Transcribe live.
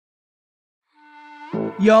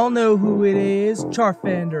Y'all know who it is,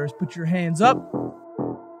 Charfanders, put your hands up.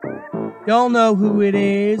 Y'all know who it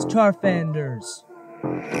is, Charfanders.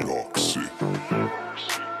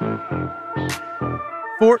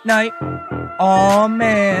 Fortnite. Aw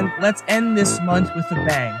man, let's end this month with a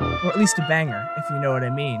bang. Or at least a banger, if you know what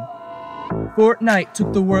I mean. Fortnite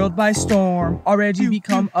took the world by storm, already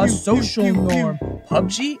become a social norm.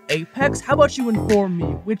 PUBG? Apex? How about you inform me,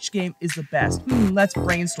 which game is the best? Let's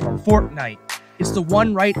brainstorm. Fortnite. It's the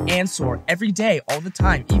one right answer, every day, all the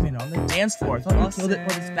time, even on the dance floor. Thought you killed it,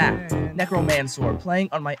 but it's back. Necromancer, playing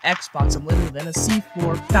on my Xbox, I'm littler than a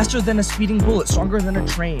C4. Faster than a speeding bullet, stronger than a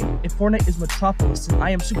train. If Fortnite is Metropolis, then I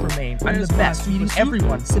am Superman. I'm the best, feeding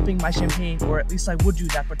everyone, sipping my champagne. Or at least I would do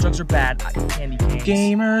that, but drugs are bad, I eat candy canes.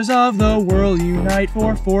 Gamers of the world unite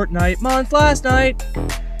for Fortnite Month last night.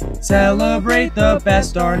 Celebrate the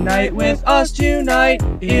best our night with us tonight.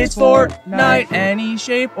 It's Fortnite, any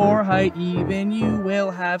shape or height, even you will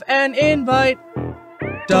have an invite.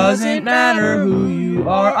 Doesn't matter who you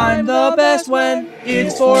are, I'm the best when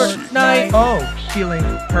it's Fortnite. Oh, feeling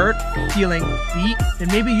hurt, feeling beat? Then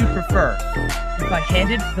maybe you'd prefer if I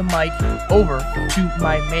handed the mic over to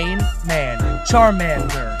my main man,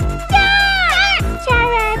 Charmander.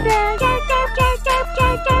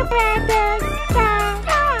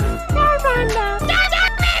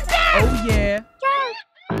 Oh yeah.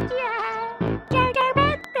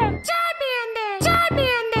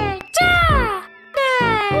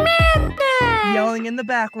 Yelling in the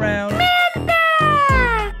background.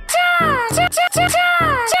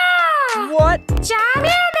 What?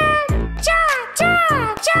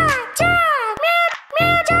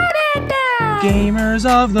 Gamers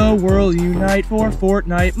of the world unite for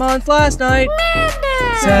Fortnite Month last night.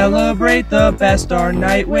 Celebrate the best our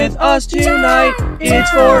night with us tonight. It's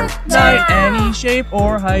Fortnite, any shape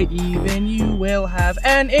or height, even you will have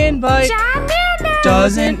an invite.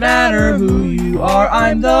 Doesn't matter who you are,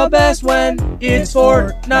 I'm the best when it's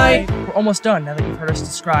Fortnite. We're almost done now that you've heard us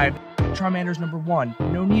describe. Charmander's #1,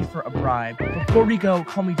 no need for a bribe. Before we go,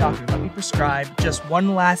 call me doctor, let me prescribe just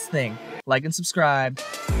one last thing. Like and subscribe.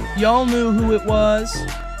 Y'all knew who it was?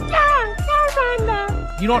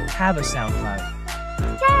 You don't have a SoundCloud.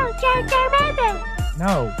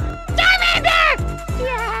 No.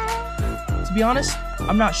 To be honest,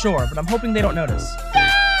 I'm not sure, but I'm hoping they don't notice.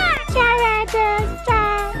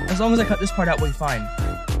 As long as I cut this part out, we'll be fine.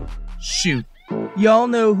 Shoot. Y'all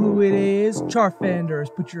know who it is,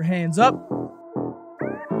 Charfanders, put your hands up.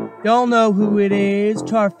 Y'all know who it is,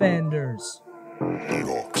 Charfanders.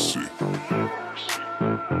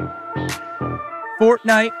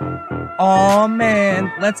 Fortnite. Aw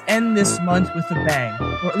man, let's end this month with a bang.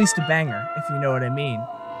 Or at least a banger, if you know what I mean.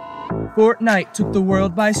 Fortnite took the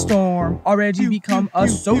world by storm, already become a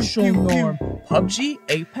social norm. PUBG?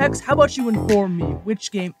 Apex? How about you inform me,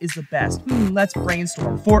 which game is the best? Let's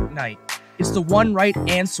brainstorm. Fortnite. It's the one right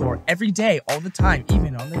answer, every day, all the time,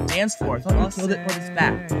 even on the dance floor. Thought you killed it, but it's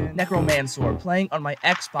back. Necromancer, playing on my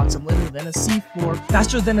Xbox, I'm littler than a C4.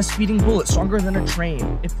 Faster than a speeding bullet, stronger than a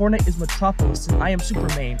train. If Fortnite is Metropolis, then I am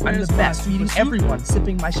Superman. I'm the best, feeding everyone,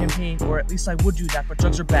 sipping my champagne. Or at least I would do that, but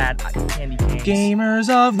drugs are bad, I eat candy canes. Gamers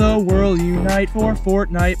of the world unite for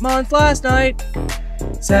Fortnite Month last night.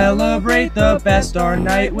 Celebrate the best our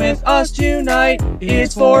night with us tonight.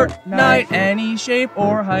 It's Fortnite, any shape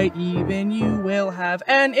or height, even you will have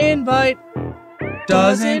an invite.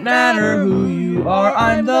 Doesn't matter who you are,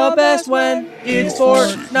 I'm the best when it's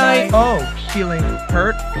Fortnite. Oh, feeling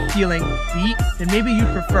hurt, feeling beat? Then maybe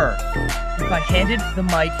you'd prefer if I handed the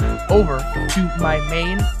mic over to my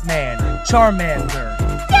main man, Charmander.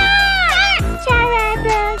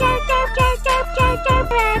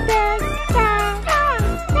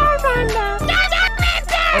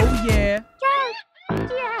 Oh yeah.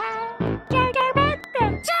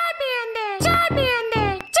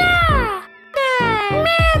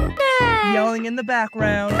 Yelling in the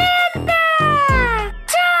background.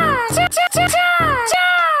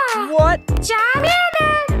 What?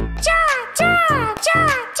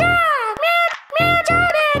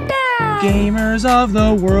 Gamers of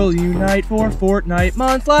the world unite for Fortnite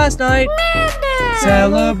Month last night.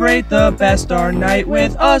 Celebrate the best our night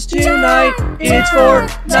with us tonight. It's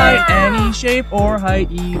Fortnite, any shape or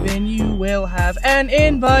height, even you will have an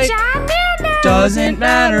invite. Doesn't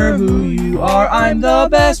matter who you are, I'm the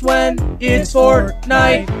best when it's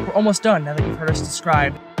Fortnite. We're almost done now that you've heard us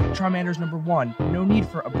describe. Charmander's #1, no need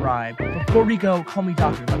for a bribe. Before we go, call me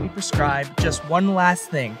doctor, let me prescribe just one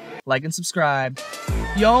last thing. Like and subscribe.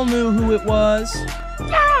 Y'all knew who it was?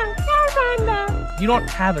 You don't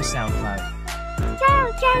have a SoundCloud.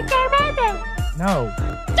 No.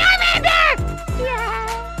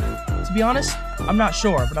 To To be honest, I'm not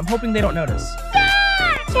sure, but I'm hoping they don't notice.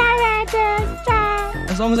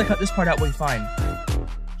 As long as I cut this part out, we'll be fine.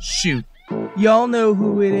 Shoot. Y'all know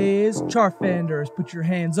who it is. Charfanders, put your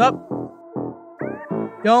hands up.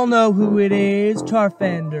 Y'all know who it is.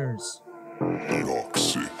 Charfanders.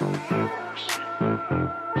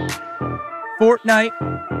 Fortnite.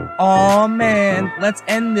 Aw man, let's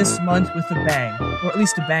end this month with a bang. Or at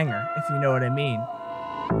least a banger, if you know what I mean.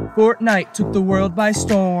 Fortnite took the world by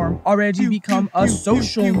storm, already become a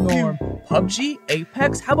social norm. PUBG?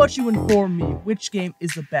 Apex? How about you inform me, which game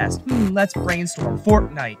is the best? Let's brainstorm.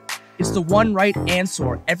 Fortnite. It's the one right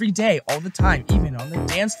answer, every day, all the time, even on the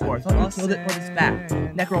dance floor. Thought you killed it, but it's back.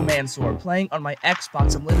 Necromancer, playing on my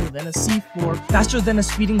Xbox, I'm littler than a seafloor. Faster than a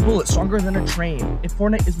speeding bullet, stronger than a train. If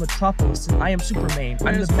Fortnite is Metropolis, then I am Superman.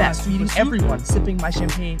 I'm the best, feeding everyone, sipping my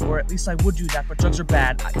champagne. Or at least I would do that, but drugs are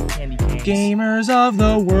bad, I eat candy canes. Gamers of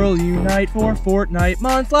the world unite for Fortnite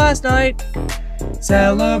Month last night.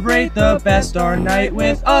 Celebrate the best star night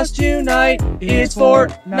with us tonight. It's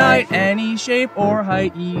Fortnite, any shape or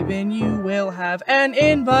height, even you will have an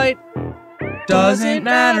invite. Doesn't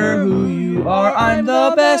matter who you are, I'm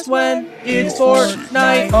the best when it's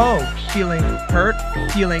Fortnite. Oh, feeling hurt,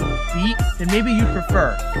 feeling beat? Then maybe you'd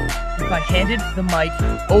prefer if I handed the mic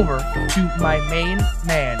over to my main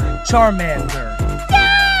man, Charmander.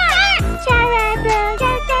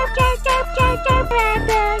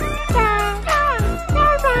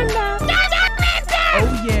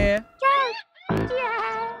 Oh yeah.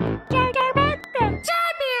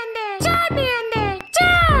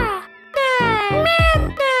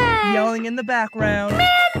 Yelling in the background.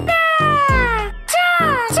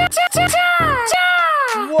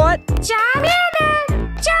 What?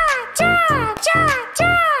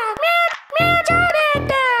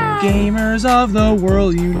 Gamers of the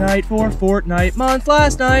world unite for Fortnite Month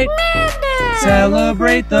last night.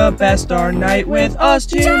 Celebrate the best star night with us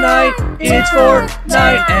tonight. It's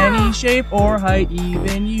Fortnite, any shape or height,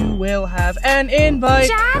 even you will have an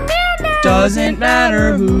invite. Doesn't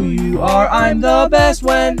matter who you are, I'm the best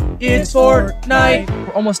when it's Fortnite.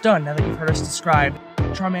 We're almost done now that you've heard us describe.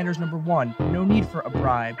 Charmander's #1, no need for a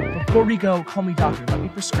bribe. Before we go, call me doctor, let me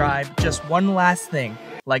prescribe just one last thing.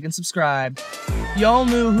 Like and subscribe. Y'all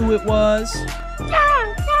knew who it was?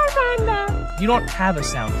 You don't have a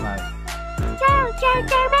SoundCloud.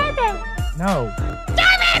 No.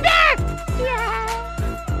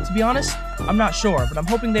 To be honest, I'm not sure, but I'm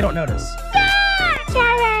hoping they don't notice.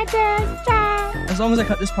 As long as I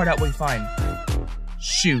cut this part out, we'll be fine.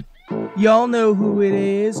 Shoot. Y'all know who it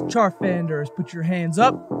is. Charfanders, put your hands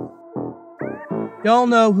up. Y'all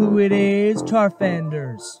know who it is.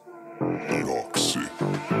 Charfanders.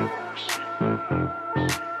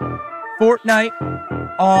 Fortnite.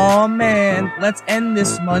 Aw man, let's end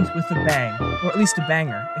this month with a bang. Or at least a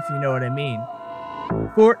banger, if you know what I mean.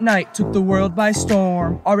 Fortnite took the world by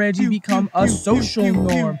storm, already become a social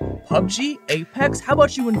norm. PUBG? Apex? How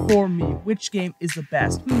about you inform me, which game is the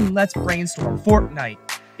best? Let's brainstorm. Fortnite.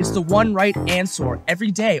 It's the one right answer, every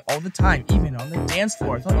day, all the time, even on the dance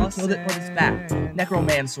floor. Thought you killed it, but it's back.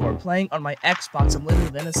 Necromancer, playing on my Xbox, I'm littler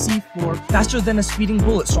than a seafloor. Faster than a speeding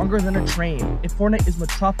bullet, stronger than a train. If Fortnite is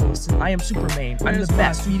Metropolis, then I am Superman. I'm the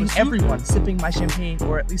best, feeding everyone, sipping my champagne.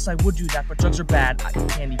 Or at least I would do that, but drugs are bad, I eat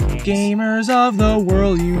candy canes. Gamers of the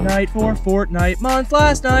world unite for Fortnite Month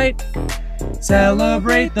last night.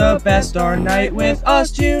 Celebrate the best star night with us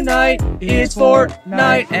tonight. It's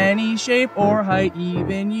Fortnite, any shape or height,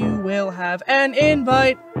 even you will have an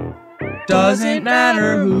invite. Doesn't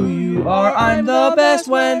matter who you are, I'm the best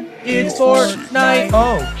when it's Fortnite.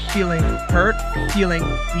 Oh, feeling hurt, feeling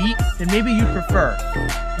beat? Then maybe you'd prefer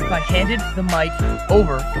if I handed the mic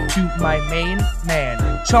over to my main man,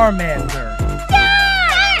 Charmander.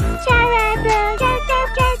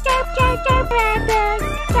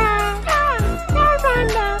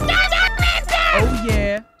 Oh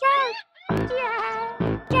yeah.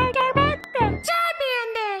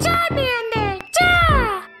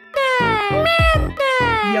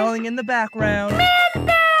 Yelling in the background.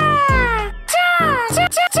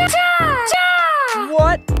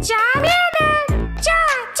 What?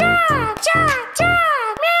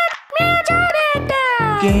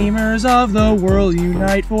 Gamers of the world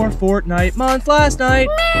unite for Fortnite Month last night.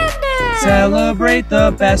 Celebrate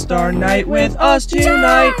the best star night with us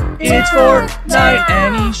tonight. It's Fortnite,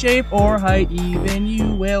 any shape or height, even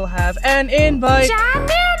you will have an invite.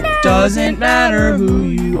 Doesn't matter who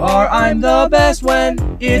you are, I'm the best when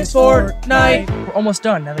it's Fortnite. We're almost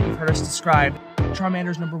done now that you've heard us describe.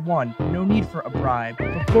 Charmander's #1, no need for a bribe.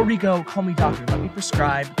 Before we go, call me doctor, let me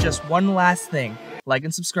prescribe just one last thing. Like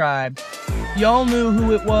and subscribe. Y'all knew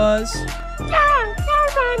who it was?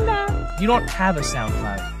 You don't have a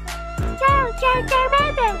SoundCloud.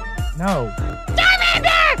 Charmander! No.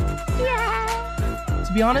 Charmander! Yeah!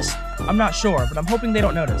 To be honest, I'm not sure, but I'm hoping they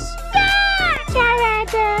don't notice. Yeah!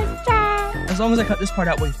 Charmander! Yeah! As long as I cut this part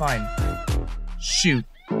out, we'll be fine. Shoot.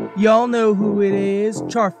 Y'all know who it is.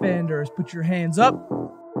 Charfenders, put your hands up.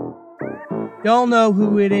 Y'all know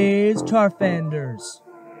who it is. Charfenders.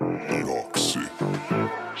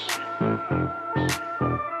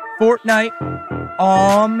 Fortnite.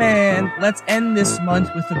 Aw man, let's end this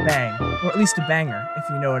month with a bang. Or at least a banger, if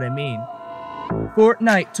you know what I mean.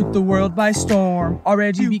 Fortnite took the world by storm,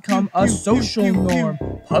 already become a social norm.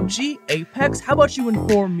 PUBG? Apex? How about you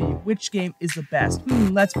inform me, which game is the best?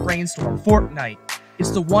 Let's brainstorm. Fortnite.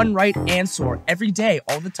 It's the one right answer, every day,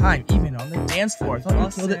 all the time, even on the dance floor. Thought you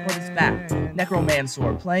killed it, but it's back.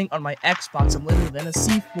 Necromancer, playing on my Xbox, I'm littler than a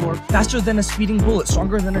seafloor. Faster than a speeding bullet,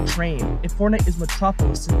 stronger than a train. If Fortnite is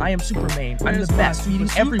Metropolis, then I am Superman. I'm the best, feeding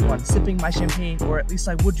everyone, sipping my champagne. Or at least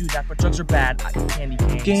I would do that, but drugs are bad, I eat candy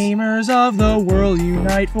canes. Gamers of the world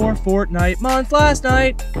unite for Fortnite Month last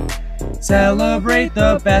night. Celebrate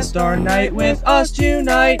the best star night with us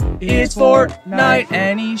tonight. It's Fortnite,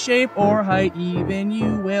 any shape or height, even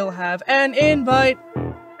you will have an invite.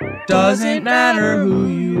 Doesn't matter who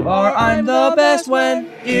you are, I'm the best when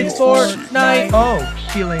it's Fortnite. Oh,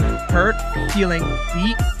 feeling hurt, feeling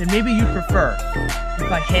beat? Then maybe you'd prefer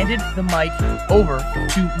if I handed the mic over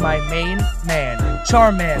to my main man,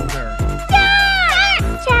 Charmander. Yeah!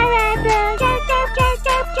 Charmander!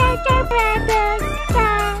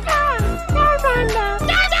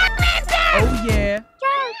 Oh yeah.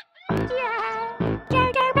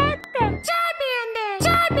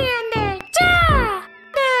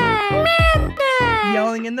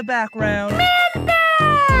 Yelling in the background.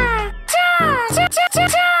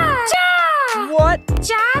 What?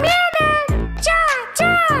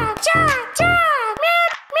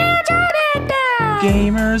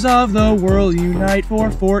 Gamers of the world unite for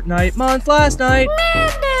Fortnite Month last night.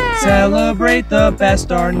 Celebrate the best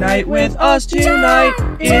star night with us tonight.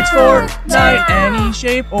 It's Fortnite, any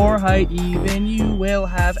shape or height, even you will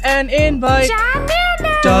have an invite.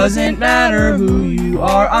 Doesn't matter who you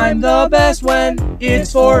are, I'm the best when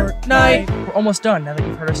it's Fortnite. We're almost done now that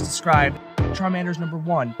you've heard us describe. Charmander's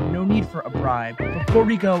 #1, no need for a bribe. Before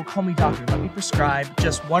we go, call me doctor, let me prescribe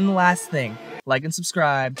just one last thing. Like and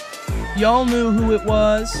subscribe. Y'all knew who it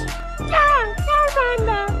was.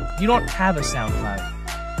 Charmander! You don't have a SoundCloud.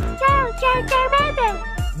 Charmander!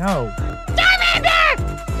 No. Charmander!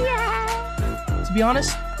 Yeah! To be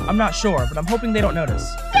honest, I'm not sure, but I'm hoping they don't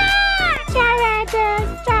notice. Yeah!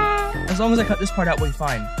 Charmander! Yeah! As long as I cut this part out, we'll be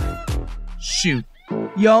fine. Shoot.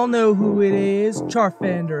 Y'all know who it is.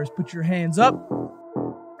 Charfenders, put your hands up.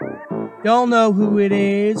 Y'all know who it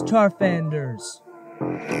is. Charfenders.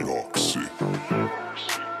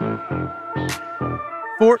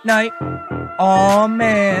 Fortnite. Aw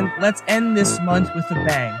man, let's end this month with a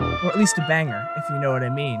bang. Or at least a banger, if you know what I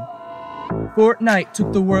mean. Fortnite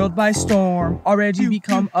took the world by storm, already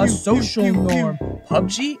become a social norm.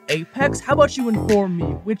 PUBG? Apex? How about you inform me,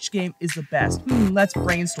 which game is the best? Let's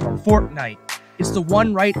brainstorm. Fortnite. It's the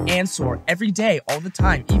one right answer, every day, all the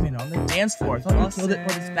time, even on the dance floor. Thought you killed it,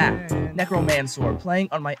 but it's back. Necromancer, playing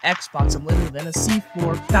on my Xbox, I'm littler than a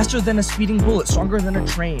seafloor. Faster than a speeding bullet, stronger than a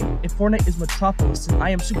train. If Fortnite is Metropolis, then I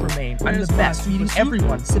am Superman. I'm the best, feeding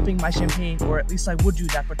everyone, sipping my champagne. Or at least I would do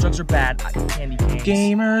that, but drugs are bad, I eat candy canes.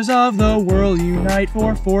 Gamers of the world unite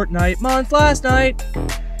for Fortnite Month last night.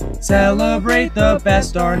 Celebrate the best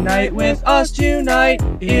star night with us tonight.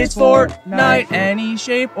 It's Fortnite, any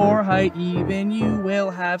shape or height, even you will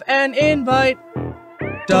have an invite.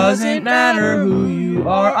 Doesn't matter who you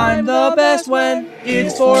are, I'm the best when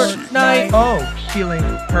it's Fortnite. Oh, feeling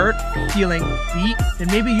hurt, feeling beat? Then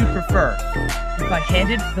maybe you'd prefer if I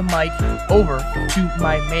handed the mic over to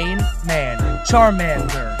my main man,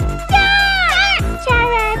 Charmander. Yeah!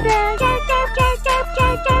 Charmander!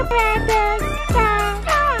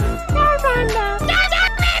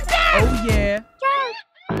 Oh yeah.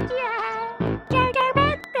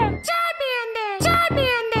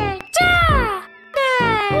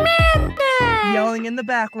 Yelling in the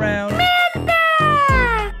background.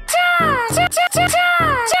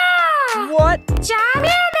 What?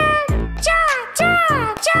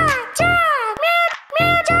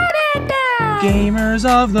 Gamers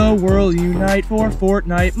of the world unite for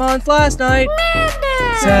Fortnite Month last night.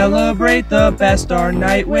 Celebrate the best star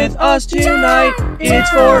night with us tonight. It's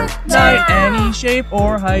Fortnite, any shape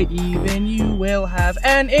or height, even you will have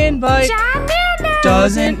an invite.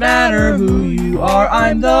 Doesn't matter who you are,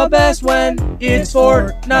 I'm the best when it's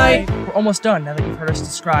Fortnite. We're almost done now that you've heard us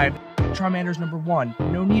describe. Charmander's #1.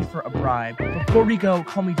 No need for a bribe. Before we go,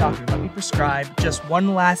 call me doctor. Let me prescribe just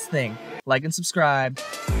one last thing. Like and subscribe.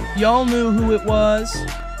 Y'all knew who it was?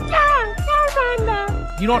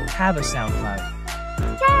 Charmander. You don't have a SoundCloud.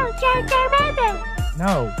 Charmander.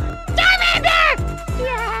 No. Charmander!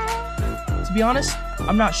 Yeah. To be honest,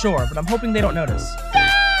 I'm not sure, but I'm hoping they don't notice.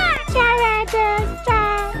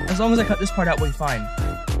 Charmander. As long as I cut this part out, we'll be fine.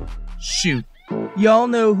 Shoot. Y'all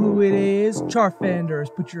know who it is. Charfenders,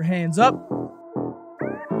 put your hands up.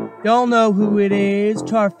 Y'all know who it is.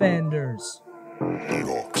 Charfenders.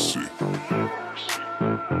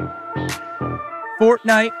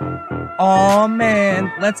 Fortnite. Aw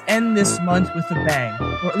man, let's end this month with a bang.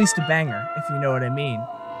 Or at least a banger, if you know what I mean.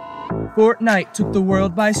 Fortnite took the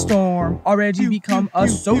world by storm, already become a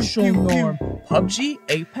social norm. PUBG?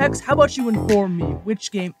 Apex? How about you inform me,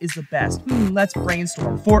 which game is the best? Let's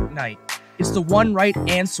brainstorm. Fortnite. It's the one right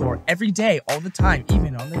answer, every day, all the time,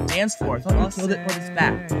 even on the dance floor. Thought you killed it, but it's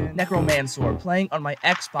back. Necromancer, playing on my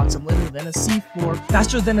Xbox, I'm littler than a seafloor.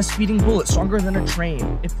 Faster than a speeding bullet, stronger than a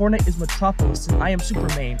train. If Fortnite is Metropolis, then I am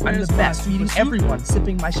Superman. I'm the best, feeding everyone,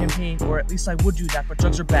 sipping my champagne. Or at least I would do that, but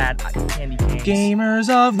drugs are bad, I eat candy canes. Gamers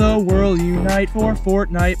of the world unite for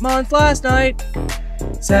Fortnite Month last night.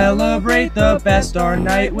 Celebrate the best star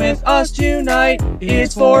night with us tonight.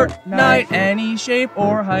 It's Fortnite, any shape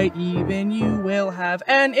or height, even you will have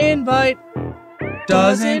an invite.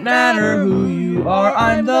 Doesn't matter who you are,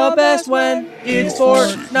 I'm the best when it's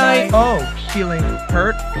Fortnite. Oh, feeling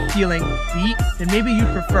hurt, feeling beat? Then maybe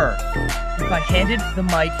you'd prefer if I handed the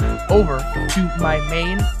mic over to my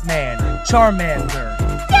main man, Charmander.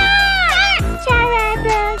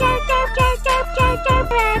 Charmander.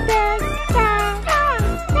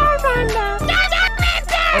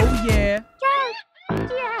 Oh yeah.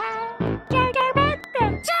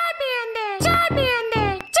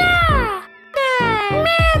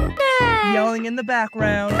 Yelling in the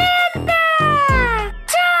background.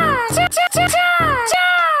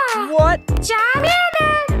 What?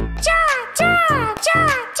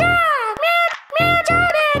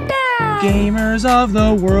 Gamers of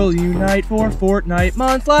the world unite for Fortnite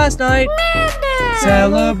Month last night.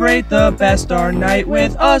 Celebrate the best star night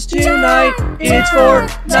with us tonight. It's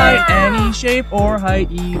Fortnite, any shape or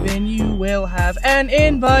height, even you will have an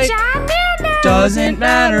invite. Doesn't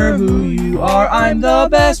matter who you are, I'm the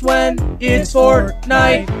best when it's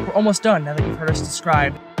Fortnite. We're almost done now that you've heard us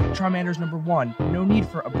describe. Charmander's #1. No need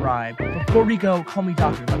for a bribe. Before we go, call me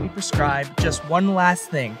doctor. Let me prescribe just one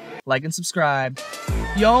last thing. Like and subscribe.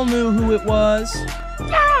 Y'all knew who it was?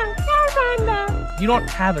 Charmander. You don't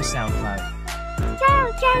have a SoundCloud.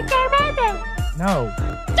 Charmander. No.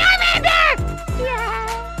 Charmander!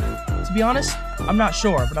 Yeah. To be honest, I'm not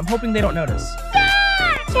sure, but I'm hoping they don't notice.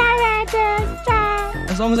 Charmander.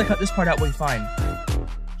 As long as I cut this part out, we'll be fine.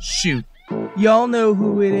 Shoot. Y'all know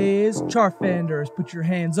who it is. Charfenders, put your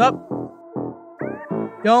hands up.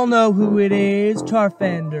 Y'all know who it is.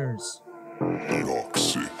 Charfenders.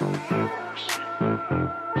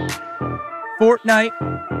 Fortnite.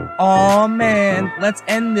 Aw man, let's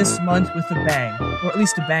end this month with a bang. Or at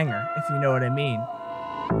least a banger, if you know what I mean.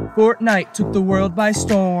 Fortnite took the world by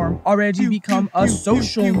storm, already become a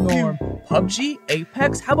social norm. PUBG?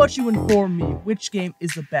 Apex? How about you inform me, which game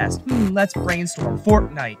is the best? Let's brainstorm.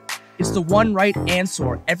 Fortnite. It's the one right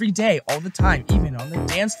answer, every day, all the time, even on the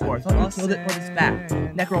dance floor. Thought you killed it, but it's back.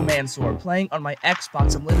 Necromancer, playing on my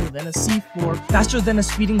Xbox, I'm littler than a seafloor. Faster than a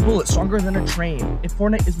speeding bullet, stronger than a train. If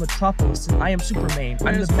Fortnite is Metropolis, then I am Superman.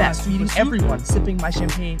 I'm the best, feeding everyone, sipping my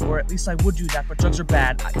champagne. Or at least I would do that, but drugs are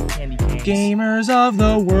bad, I eat candy canes. Gamers of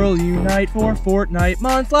the world unite for Fortnite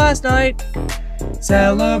Month last night.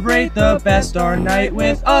 Celebrate the best star night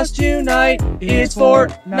with us tonight. It's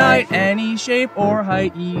Fortnite, any shape or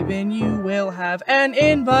height, even you will have an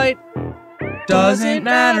invite. Doesn't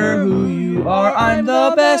matter who you are, I'm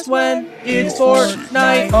the best when it's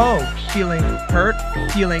Fortnite. Oh, feeling hurt,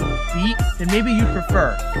 feeling beat? Then maybe you'd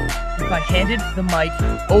prefer if I handed the mic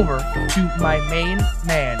over to my main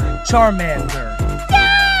man, Charmander.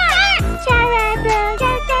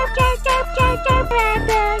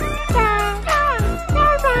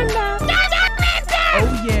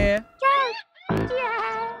 Oh yeah.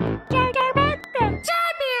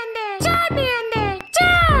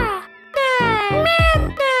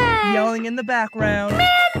 Yelling in the background.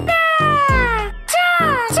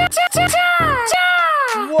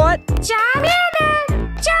 What?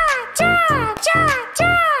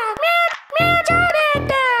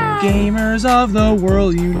 Gamers of the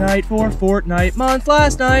world unite for Fortnite Month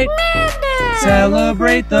last night.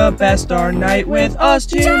 Celebrate the best star night with us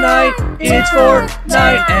tonight. It's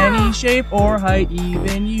Fortnite, any shape or height,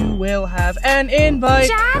 even you will have an invite.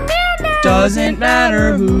 Charmander. Doesn't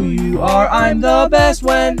matter who you are, I'm the best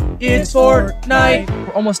when it's Fortnite.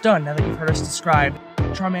 We're almost done now that you've heard us describe.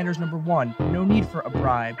 Charmander's #1, no need for a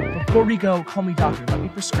bribe. Before we go, call me doctor, let me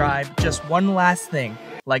prescribe just one last thing.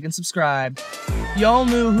 Like and subscribe. Y'all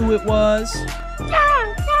knew who it was?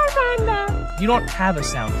 Charmander. You don't have a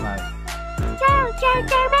SoundCloud.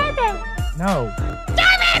 Charmander. No.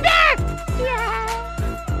 Charmander.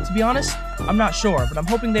 Yeah. To be honest, I'm not sure, but I'm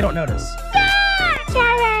hoping they don't notice.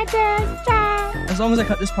 Charmander. As long as I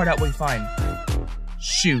cut this part out, we'll be fine.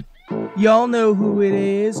 Shoot. Y'all know who it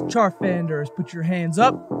is. Charfenders, put your hands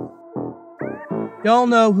up. Y'all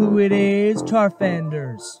know who it is.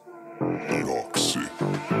 Charfenders.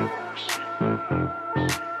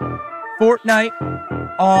 Fortnite.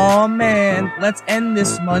 Aw man, let's end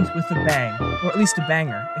this month with a bang. Or at least a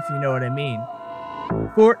banger, if you know what I mean.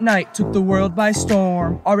 Fortnite took the world by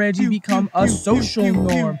storm, already become a social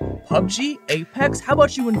norm. PUBG? Apex? How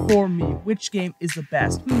about you inform me, which game is the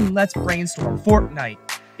best? Let's brainstorm. Fortnite.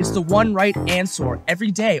 It's the one right answer, every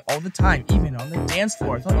day, all the time, even on the dance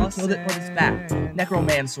floor. Thought you killed it, but it's back.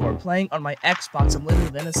 Necromancer, playing on my Xbox, I'm littler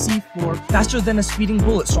than a seafloor. Faster than a speeding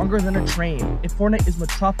bullet, stronger than a train. If Fortnite is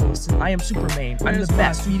Metropolis, then I am Superman. I'm the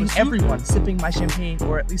best, feeding everyone, sipping my champagne.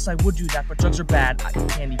 Or at least I would do that, but drugs are bad, I eat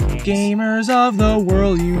candy canes. Gamers of the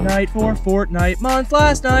world unite for Fortnite Month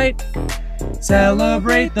last night.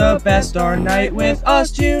 Celebrate the best star night with us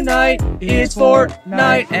tonight. It's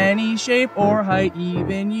Fortnite, any shape or height,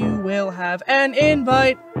 even you will have an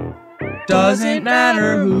invite. Doesn't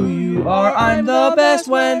matter who you are, I'm the best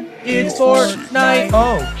when it's Fortnite.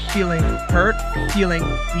 Oh, feeling hurt, feeling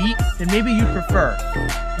beat? Then maybe you'd prefer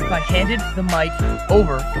if I handed the mic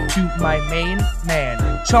over to my main man,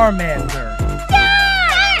 Charmander.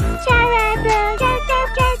 Charmander.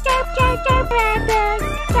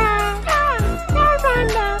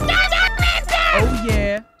 Oh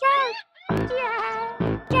yeah.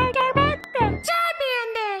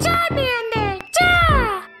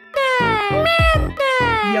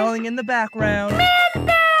 Yelling in the background.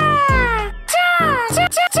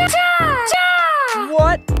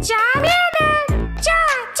 What?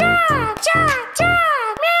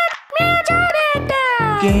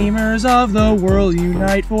 Gamers of the world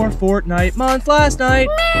unite for Fortnite Month last night.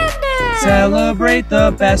 Celebrate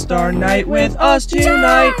the best star night with us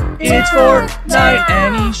tonight. It's Fortnite,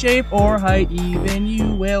 any shape or height, even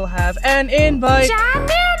you will have an invite.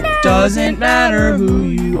 Doesn't matter who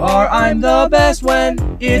you are, I'm the best when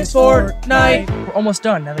it's Fortnite. We're almost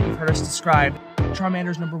done now that you've heard us describe.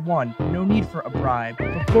 Charmander's #1, no need for a bribe.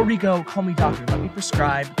 Before we go, call me doctor, let me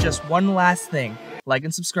prescribe just one last thing. Like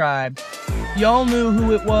and subscribe. Y'all knew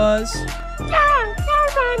who it was?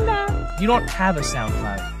 Charmander. You don't have a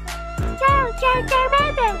SoundCloud.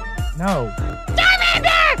 Charmander. No.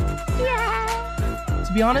 Charmander. Yeah.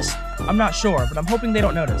 To be honest, I'm not sure, but I'm hoping they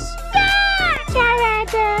don't notice.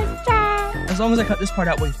 Charmander. As long as I cut this part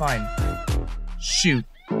out, we'll be fine. Shoot.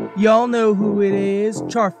 Y'all know who it is.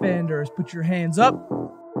 Charfenders, put your hands up.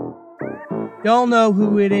 Y'all know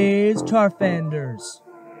who it is. Charfenders.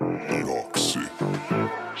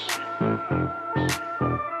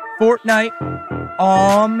 Fortnite.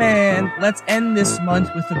 Aw man, let's end this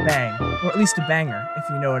month with a bang. Or at least a banger, if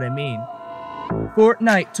you know what I mean.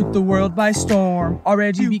 Fortnite took the world by storm,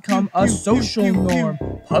 already become a social norm.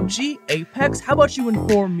 PUBG? Apex? How about you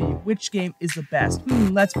inform me, which game is the best?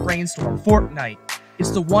 Let's brainstorm. Fortnite.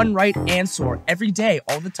 It's the one right answer, every day,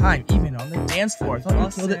 all the time, even on the dance floor. Thought you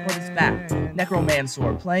killed it, but it's back.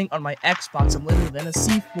 Necromancer, playing on my Xbox, I'm littler than a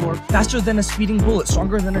seafloor. Faster than a speeding bullet,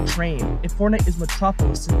 stronger than a train. If Fortnite is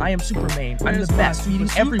Metropolis, then I am Superman. I'm the best, feeding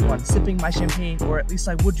everyone, sipping my champagne. Or at least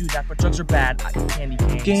I would do that, but drugs are bad, I eat candy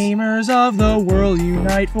canes. Gamers of the world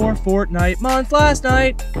unite for Fortnite Month last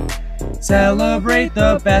night. Celebrate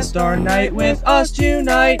the best star night with us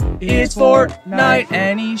tonight. It's Fortnite,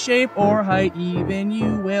 any shape or height, even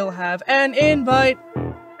you will have an invite.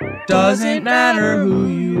 Doesn't matter who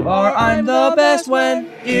you are, I'm the best when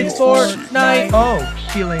it's Fortnite. Oh,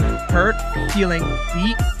 feeling hurt, feeling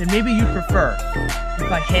beat? Then maybe you'd prefer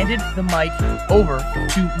if I handed the mic over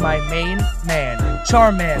to my main man,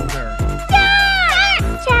 Charmander.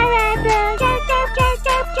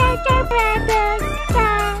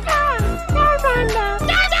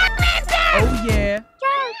 Oh yeah.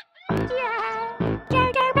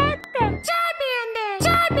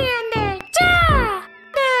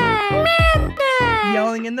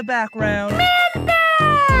 Yelling in the background.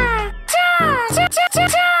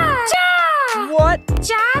 What?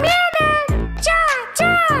 Charmander.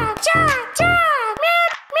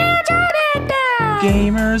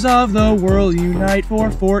 Gamers of the world unite for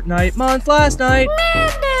Fortnite Month last night.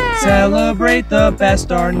 Celebrate the best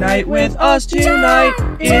star night with us tonight.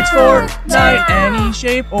 It's Fortnite, any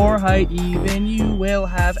shape or height, even you will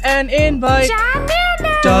have an invite.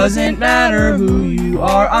 Doesn't matter who you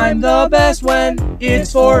are, I'm the best when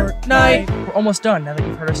it's Fortnite. We're almost done now that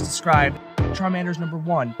you've heard us describe. Charmander's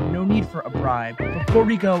 #1, no need for a bribe. Before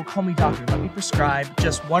we go, call me doctor, let me prescribe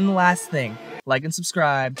just one last thing. Like and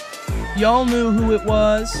subscribe. Y'all knew who it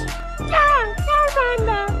was?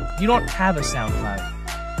 Charmander. You don't have a SoundCloud.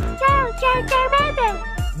 Charmander.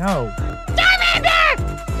 No. Charmander!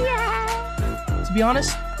 Yeah. To be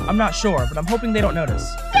honest, I'm not sure, but I'm hoping they don't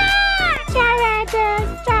notice.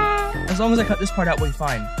 Charmander. As long as I cut this part out, we'll be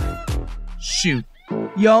fine. Shoot.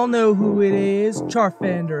 Y'all know who it is.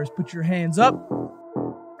 Charfenders, put your hands up.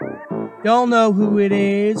 Y'all know who it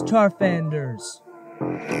is. Charfenders.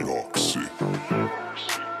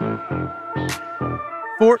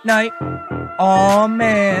 Fortnite. Aw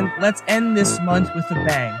man, let's end this month with a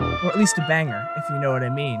bang. Or at least a banger, if you know what I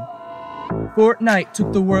mean. Fortnite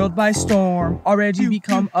took the world by storm, already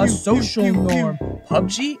become a social norm.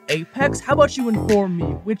 PUBG? Apex? How about you inform me,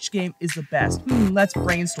 which game is the best? Let's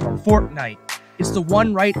brainstorm. Fortnite. It's the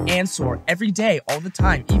one right answer, every day, all the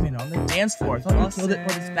time, even on the dance floor. Thought you killed it,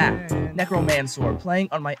 but it's back. Necromancer, playing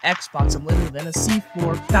on my Xbox, I'm littler than a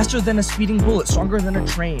seafloor. Faster than a speeding bullet, stronger than a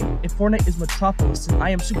train. If Fortnite is Metropolis, then I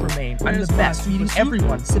am Superman. I'm the best, feeding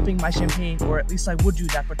everyone, sipping my champagne. Or at least I would do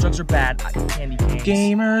that, but drugs are bad, I eat candy canes.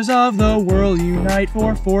 Gamers of the world unite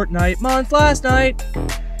for Fortnite Month last night.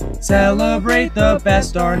 Celebrate the best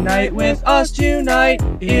star night with us tonight.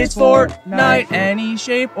 It's Fortnite, any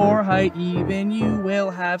shape or height, even you will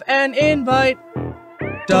have an invite.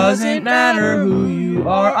 Doesn't matter who you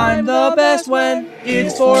are, I'm the best when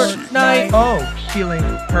it's Fortnite. Oh, feeling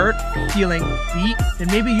hurt, feeling beat? Then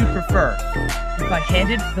maybe you'd prefer if I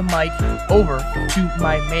handed the mic over to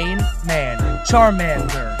my main man,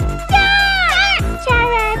 Charmander.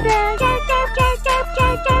 Charmander.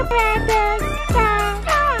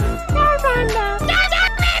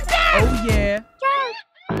 Oh yeah.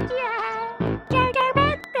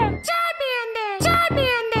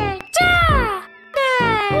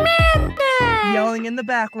 Yelling in the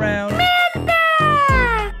background.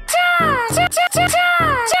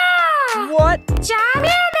 What?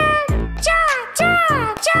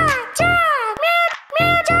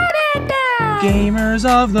 Gamers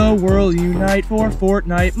of the world unite for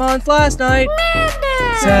Fortnite Month last night.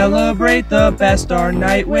 Celebrate the best star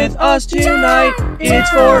night with us tonight. It's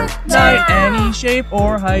Fortnite, any shape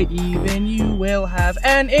or height, even you will have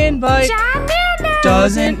an invite.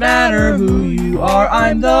 Doesn't matter who you are,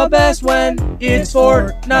 I'm the best when it's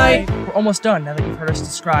Fortnite. We're almost done now that you've heard us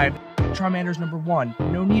describe. Charmander's #1,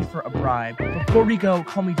 no need for a bribe. Before we go,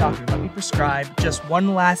 call me doctor, let me prescribe just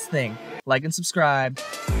one last thing. Like and subscribe.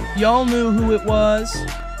 Y'all knew who it was?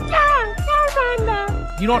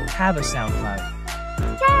 Charmander. You don't have a SoundCloud.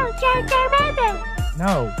 Charmander.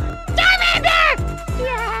 No. Charmander!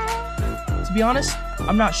 Yeah. To be honest,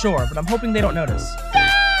 I'm not sure, but I'm hoping they don't notice.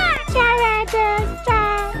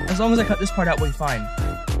 Charmander. As long as I cut this part out, we'll be fine.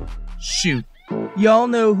 Shoot. Y'all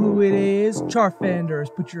know who it is.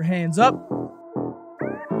 Charfenders, put your hands up.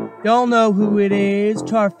 Y'all know who it is.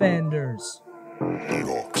 Charfenders.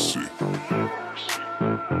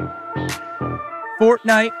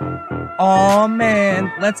 Fortnite. Aw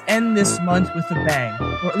man, let's end this month with a bang.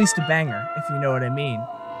 Or at least a banger, if you know what I mean.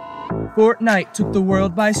 Fortnite took the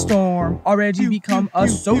world by storm, already become a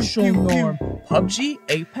social norm. PUBG?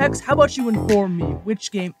 Apex? How about you inform me,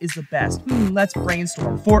 which game is the best? Let's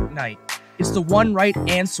brainstorm. Fortnite. It's the one right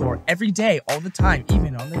answer, every day, all the time,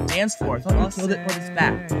 even on the dance floor. Thought you killed it, but it's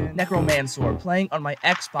back. Necromancer, playing on my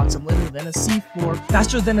Xbox, I'm littler than a seafloor.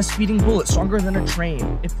 Faster than a speeding bullet, stronger than a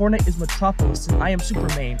train. If Fortnite is Metropolis, then I am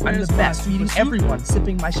Superman. I'm the best, feeding everyone,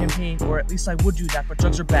 sipping my champagne. Or at least I would do that, but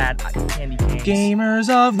drugs are bad, I eat candy canes. Gamers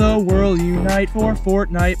of the world unite for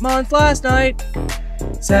Fortnite Month last night.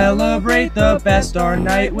 Celebrate the best star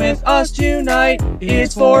night with us tonight.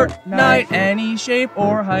 It's Fortnite, any shape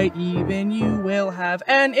or height, even you will have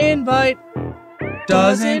an invite.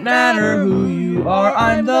 Doesn't matter who you are,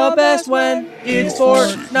 I'm the best when it's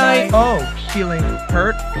Fortnite. Oh, feeling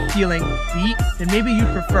hurt, feeling beat? Then maybe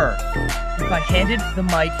you'd prefer if I handed the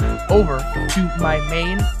mic over to my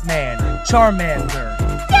main man, Charmander.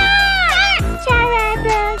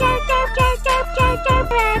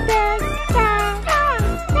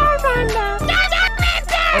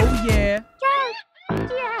 Oh yeah.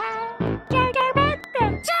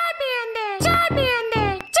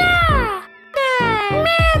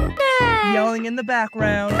 Yelling in the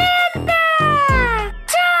background.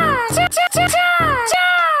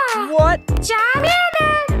 What?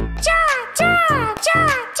 Charmander! Charmander!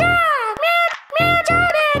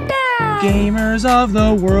 Gamers of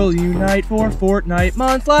the world unite for Fortnite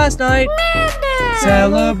Month last night.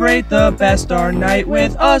 Celebrate the best star night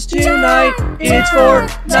with us tonight. It's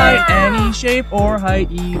Fortnite, any shape or height,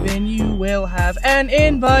 even you will have an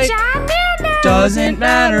invite. Doesn't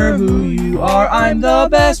matter who you are, I'm the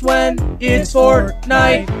best when it's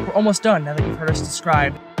Fortnite. We're almost done now that you've heard us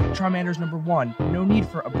describe. Charmander's #1, no need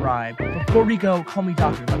for a bribe. Before we go, call me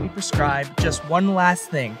doctor, let me prescribe just one last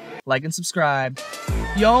thing. Like and subscribe.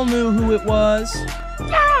 Y'all knew who it was?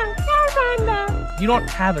 Charmander! You don't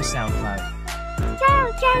have a SoundCloud.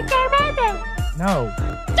 Charmander! No.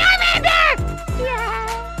 Charmander!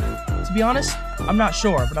 Yeah! To be honest, I'm not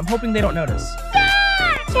sure, but I'm hoping they don't notice.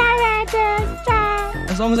 Charmander!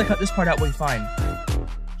 As long as I cut this part out, we'll be fine.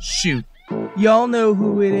 Shoot. Y'all know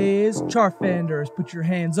who it is. Charfenders, put your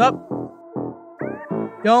hands up.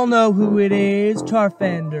 Y'all know who it is.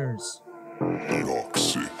 Charfenders.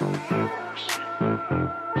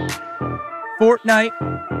 Fortnite.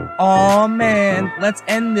 Aw man, let's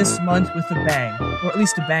end this month with a bang. Or at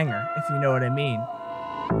least a banger, if you know what I mean.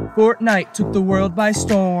 Fortnite took the world by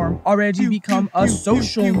storm, already become a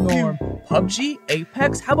social norm. PUBG?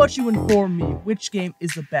 Apex? How about you inform me, which game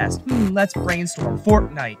is the best? Let's brainstorm.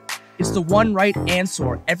 Fortnite. It's the one right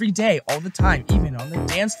answer, every day, all the time, even on the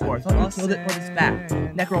dance floor. Thought you killed it, but it's back.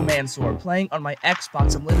 Necromancer, playing on my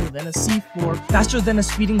Xbox, I'm littler than a seafloor. Faster than a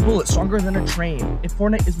speeding bullet, stronger than a train. If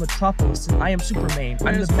Fortnite is Metropolis, then I am Superman.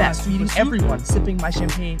 I'm the best, feeding everyone, sipping my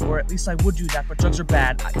champagne. Or at least I would do that, but drugs are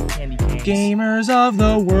bad, I eat candy canes. Gamers of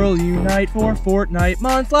the world unite for Fortnite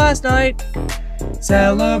Month last night.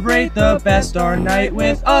 Celebrate the best star night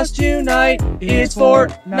with us tonight. It's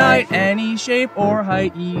Fortnite, any shape or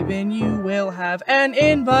height, even you will have an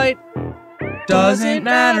invite. Doesn't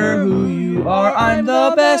matter who you are, I'm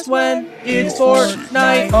the best when it's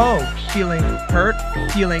Fortnite. Oh, feeling hurt,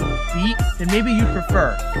 feeling beat? Then maybe you'd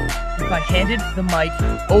prefer if I handed the mic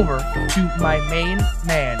over to my main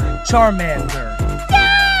man, Charmander.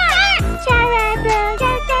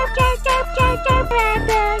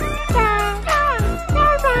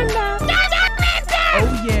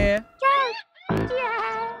 Oh yeah.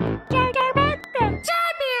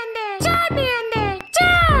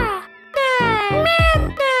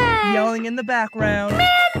 Yelling in the background.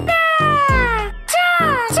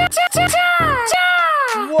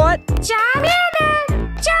 What?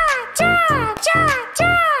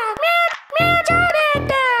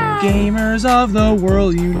 Gamers of the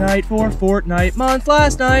world unite for Fortnite Month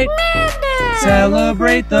last night.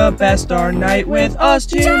 Celebrate the best star night with us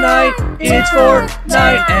tonight. It's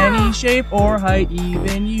Fortnite, any shape or height,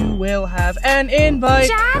 even you will have an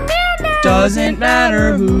invite. Doesn't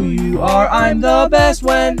matter who you are, I'm the best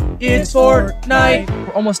when it's Fortnite.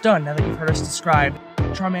 We're almost done now that you've heard us describe.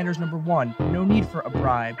 Charmander's #1, no need for a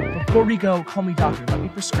bribe. Before we go, call me doctor, let me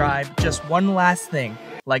prescribe just one last thing.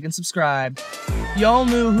 Like and subscribe. Y'all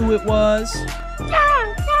knew who it was?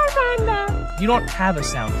 Charmander! You don't have a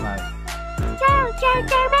SoundCloud.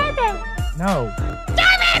 Charmander! No.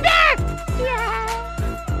 Charmander!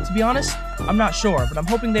 Yeah! To be honest, I'm not sure, but I'm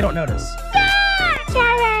hoping they don't notice.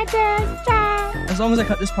 Charmander! As long as I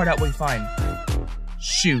cut this part out, we'll be fine.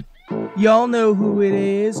 Shoot. Y'all know who it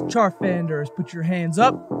is. Charfenders, put your hands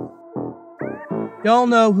up. Y'all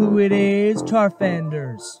know who it is.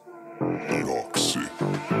 Charfenders.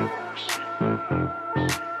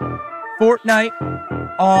 Fortnite.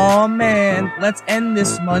 Aw man, let's end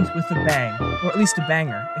this month with a bang. Or at least a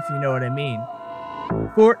banger, if you know what I mean.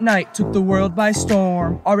 Fortnite took the world by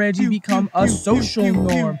storm, already become a social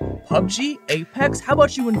norm. PUBG? Apex? How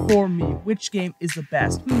about you inform me, which game is the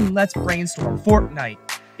best? Let's brainstorm. Fortnite.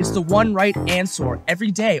 It's the one right answer, every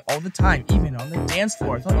day, all the time, even on the dance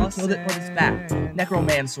floor. Thought you killed it, but it's back.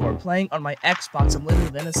 Necromancer, playing on my Xbox, I'm littler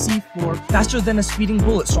than a seafloor. Faster than a speeding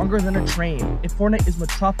bullet, stronger than a train. If Fortnite is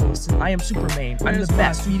Metropolis, then I am Superman. I'm the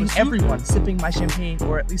best, feeding everyone, sipping my champagne.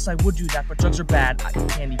 Or at least I would do that, but drugs are bad, I eat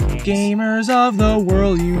candy canes. Gamers of the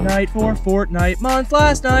world unite for Fortnite Month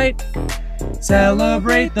last night.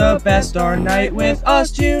 Celebrate the best star night with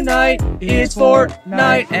us tonight. It's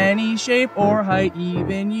Fortnite, any shape or height,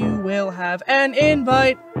 even you will have an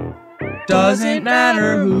invite. Doesn't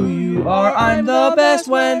matter who you are, I'm the best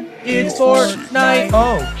when it's Fortnite.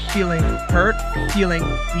 Oh, feeling hurt, feeling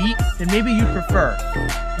beat? Then maybe you'd prefer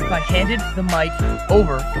if I handed the mic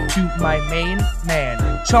over to my main man,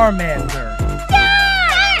 Charmander.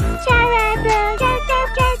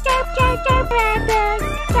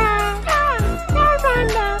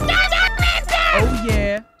 Oh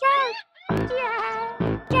yeah.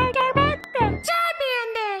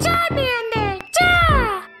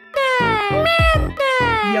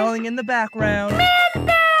 the background.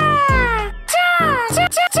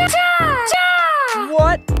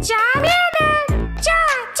 What?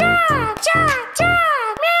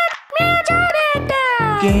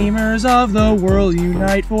 Gamers of the world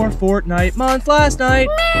unite for Fortnite Month last night.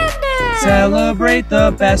 Celebrate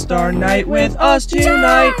the best star night with us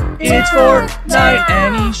tonight. It's Fortnite,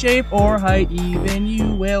 any shape or height, even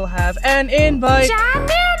you will have an invite.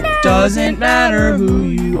 Doesn't matter who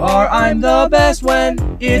you are, I'm the best when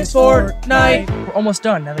it's Fortnite. We're almost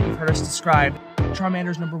done now that you've heard us describe.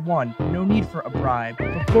 Charmander's #1, no need for a bribe.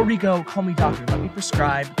 Before we go, call me doctor, let me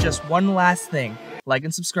prescribe just one last thing. Like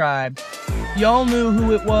and subscribe. Y'all knew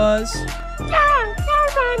who it was?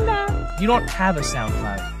 You don't have a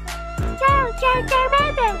SoundCloud.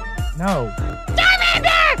 No.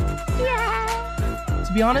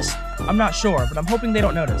 To be honest, I'm not sure, but I'm hoping they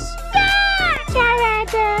don't notice.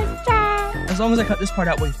 As long as I cut this part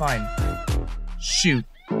out, we'll be fine. Shoot.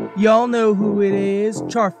 Y'all know who it is.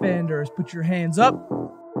 Charfenders, put your hands up.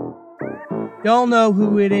 Y'all know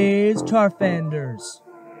who it is. Charfenders.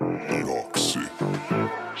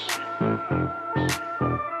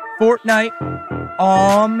 Fortnite.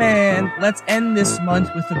 Aw man, let's end this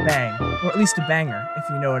month with a bang. Or at least a banger, if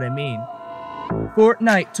you know what I mean.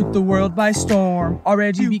 Fortnite took the world by storm,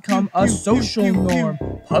 already become a social norm.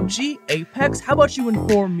 PUBG? Apex? How about you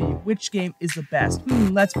inform me, which game is the best?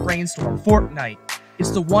 Let's brainstorm. Fortnite.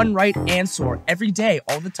 It's the one right answer, every day,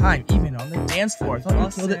 all the time, even on the dance floor. Thought you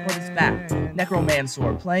killed it, but it's back.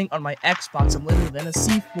 Necromancer, playing on my Xbox, I'm littler than a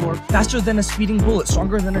seafloor. Faster than a speeding bullet,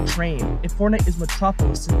 stronger than a train. If Fortnite is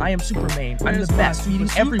Metropolis, then I am Superman. I'm the best, feeding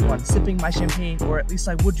everyone, sipping my champagne. Or at least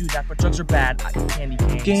I would do that, but drugs are bad, I eat candy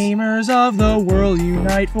canes. Gamers of the world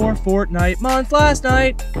unite for Fortnite Month last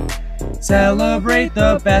night. Celebrate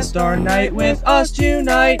the best star night with us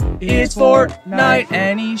tonight. It's Fortnite,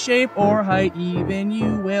 any shape or height, even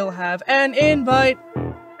you will have an invite.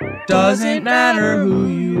 Doesn't matter who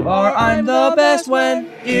you are, I'm the best when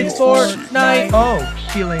it's Fortnite. Oh,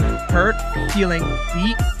 feeling hurt, feeling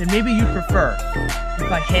beat? Then maybe you'd prefer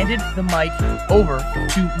if I handed the mic over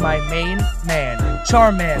to my main man,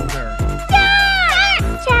 Charmander.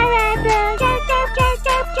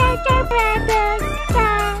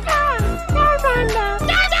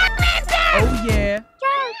 Oh yeah.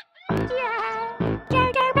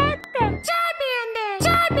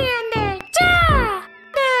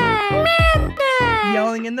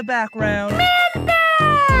 Yelling in the background.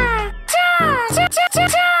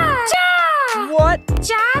 What?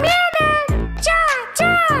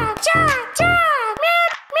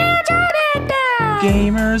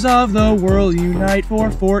 Gamers of the world unite for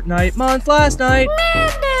Fortnite Month last night.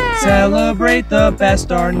 Celebrate the best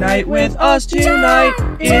star night with us tonight.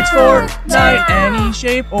 It's Fortnite, any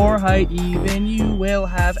shape or height, even you will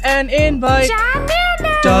have an invite.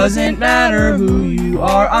 Doesn't matter who you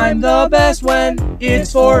are, I'm the best when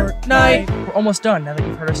it's Fortnite. We're almost done now that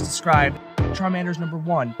you've heard us describe. Charmander's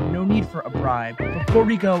 #1, no need for a bribe. Before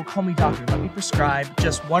we go, call me doctor, let me prescribe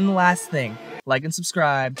just one last thing. Like and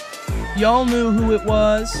subscribe. Y'all knew who it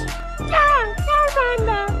was?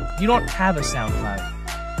 You don't have a SoundCloud.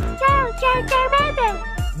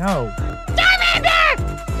 No.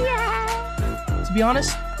 To be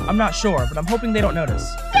honest, I'm not sure, but I'm hoping they don't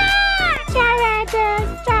notice.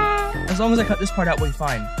 As long as I cut this part out, we'll be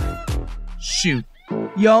fine. Shoot.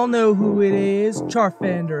 Y'all know who it is.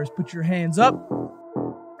 Charfenders, put your hands up.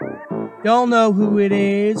 Y'all know who it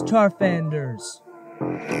is. Charfenders.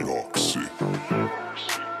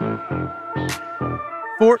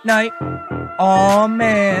 Fortnite. Aw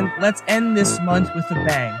man, let's end this month with a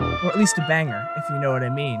bang. Or at least a banger, if you know what I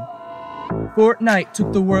mean. Fortnite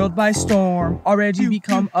took the world by storm, already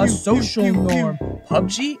become a social norm.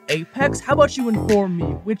 PUBG? Apex? How about you inform me,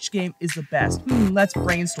 which game is the best? Let's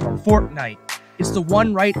brainstorm. Fortnite. It's the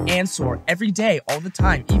one right answer, every day, all the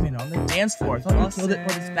time, even on the dance floor. Thought you killed it,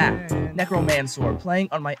 but it's back. Necromancer, playing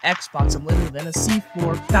on my Xbox, I'm littler than a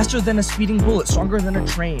seafloor. Faster than a speeding bullet, stronger than a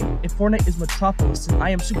train. If Fortnite is Metropolis, then I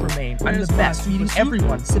am Superman. I'm the best, feeding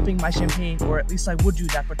everyone, sipping my champagne. Or at least I would do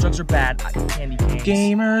that, but drugs are bad, I eat candy canes.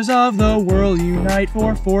 Gamers of the world unite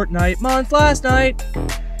for Fortnite Month last night.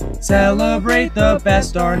 Celebrate the best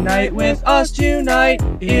star night with us tonight.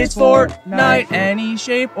 It's Fortnite, any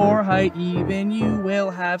shape or height, even you will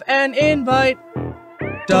have an invite.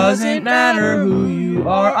 Doesn't matter who you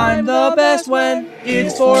are, I'm the best when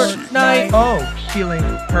it's Fortnite. Oh, feeling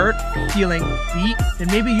hurt, feeling beat? Then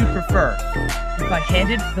maybe you'd prefer if I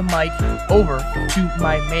handed the mic over to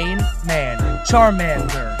my main man,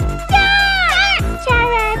 Charmander.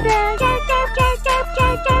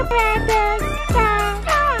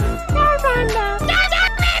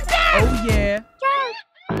 Oh yeah.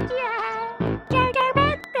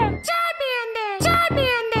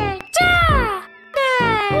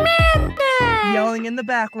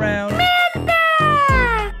 background.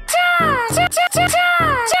 Charmander!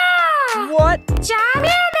 What?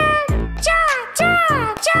 Charmander!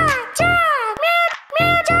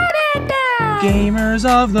 Gamers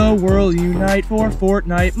of the world unite for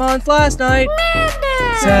Fortnite Month last night.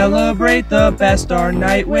 Celebrate the best star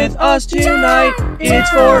night with us tonight. It's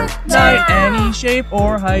Fortnite, any shape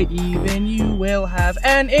or height, even you will have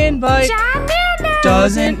an invite.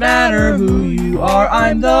 Doesn't matter who you are,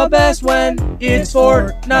 I'm the best when it's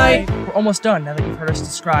Fortnite. We're almost done now that you've heard us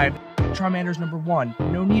describe. Charmander's #1,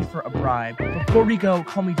 no need for a bribe. Before we go,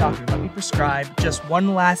 call me doctor, let me prescribe just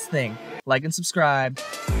one last thing. Like and subscribe.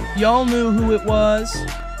 Y'all knew who it was?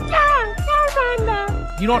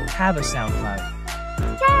 Charmander! You don't have a SoundCloud.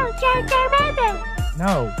 Charmander!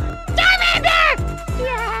 No. Charmander!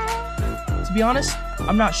 Yeah! To be honest,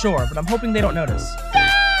 I'm not sure, but I'm hoping they don't notice.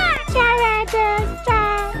 Charmander!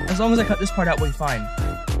 As long as I cut this part out, we'll be fine.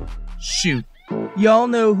 Shoot. Y'all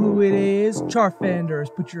know who it is,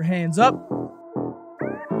 Charfenders, put your hands up.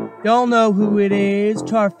 Y'all know who it is,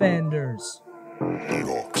 Charfenders.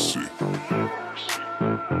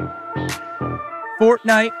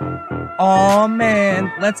 Fortnite. Aw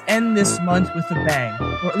man, let's end this month with a bang.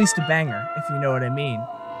 Or at least a banger, if you know what I mean.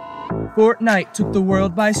 Fortnite took the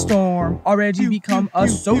world by storm, already become a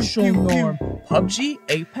social norm. PUBG?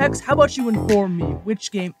 Apex? How about you inform me,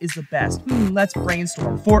 which game is the best? Let's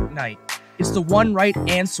brainstorm. Fortnite. It's the one right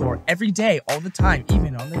answer, every day, all the time,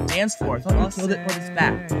 even on the dance floor. Thought you killed it, but it's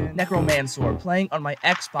back. Necromancer, playing on my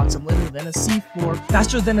Xbox, I'm littler than a seafloor.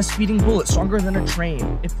 Faster than a speeding bullet, stronger than a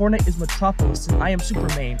train. If Fortnite is Metropolis, then I am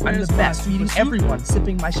Superman. I'm the best, feeding everyone,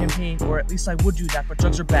 sipping my champagne. Or at least I would do that, but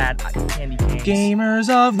drugs are bad, I eat candy canes. Gamers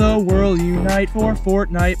of the world unite for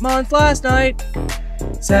Fortnite Month last night.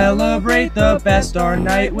 Celebrate the best star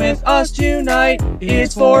night with us tonight.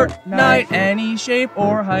 It's Fortnite, any shape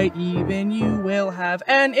or height, even you will have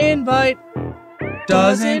an invite.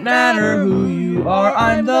 Doesn't matter who you are,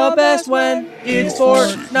 I'm the best when it's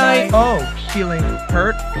Fortnite. Oh, feeling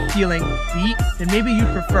hurt, feeling beat? Then maybe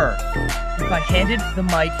you'd prefer if I handed the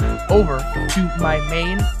mic over to my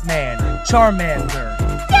main man, Charmander.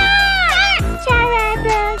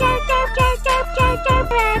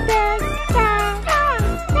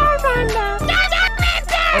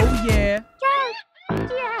 Oh yeah.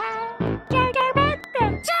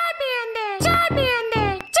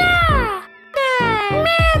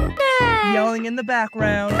 Yelling in the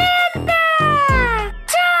background.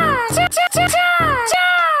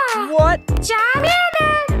 What?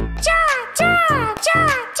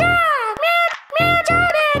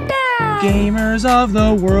 Gamers of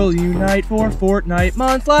the world unite for Fortnite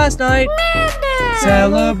Month last night.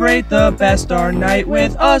 Celebrate the best star night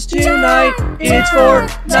with us tonight. It's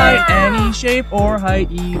Fortnite, any shape or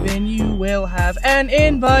height, even you will have an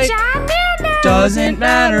invite. Doesn't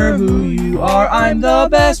matter who you are, I'm the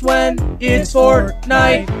best when it's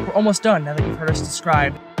Fortnite. We're almost done now that you've heard us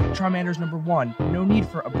describe. Charmander's #1, no need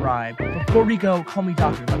for a bribe. Before we go, call me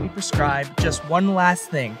doctor, let me prescribe just one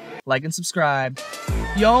last thing. Like and subscribe.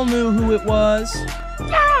 Y'all knew who it was?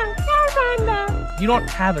 Charmander! You don't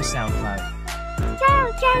have a SoundCloud.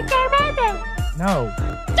 Charmander! No.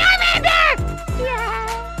 Charmander!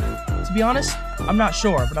 Yeah! To be honest, I'm not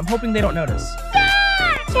sure, but I'm hoping they don't notice.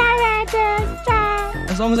 Charmander!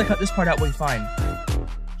 As long as I cut this part out, we'll be fine.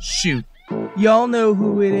 Shoot. Y'all know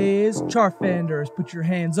who it is, Charfenders, put your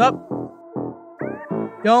hands up.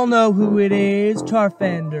 Y'all know who it is,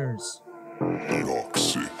 Charfenders.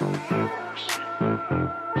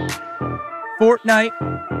 Fortnite.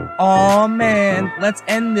 Aw man, let's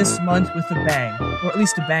end this month with a bang. Or at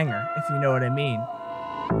least a banger, if you know what I mean.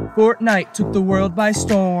 Fortnite took the world by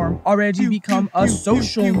storm, already become a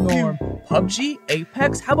social norm. PUBG?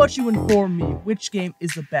 Apex? How about you inform me, which game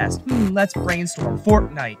is the best? Let's brainstorm.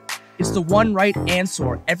 Fortnite. It's the one right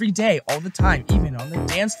answer, every day, all the time, even on the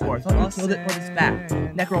dance floor. Thought you killed it, but it's back.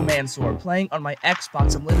 Necromancer, playing on my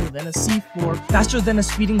Xbox, I'm littler than a seafloor. Faster than a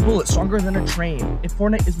speeding bullet, stronger than a train. If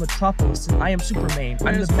Fortnite is Metropolis, then I am Superman.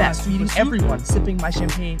 I'm the best, feeding everyone, sipping my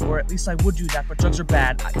champagne. Or at least I would do that, but drugs are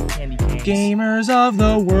bad, I eat candy canes. Gamers of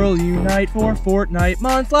the world unite for Fortnite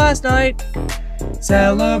Month last night.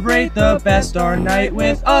 Celebrate the best star night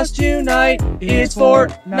with us tonight. It's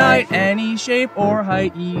Fortnite, any shape or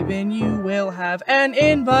height, even you will have an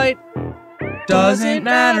invite. Doesn't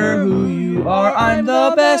matter who you are, I'm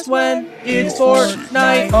the best when it's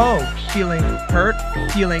Fortnite. Oh, feeling hurt,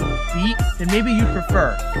 feeling beat? Then maybe you'd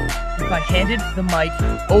prefer if I handed the mic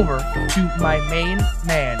over to my main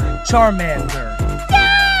man, Charmander.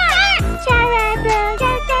 Charmander!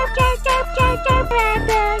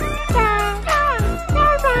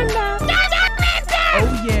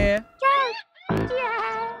 Oh yeah.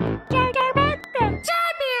 Yeah!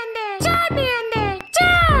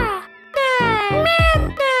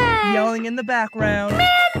 the background.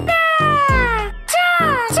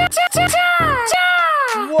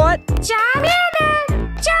 What?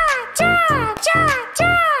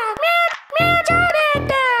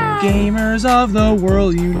 Gamers of the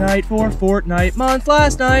world unite for Fortnite Month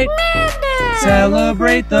last night.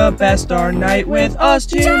 Celebrate the best star night with us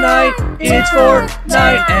tonight. It's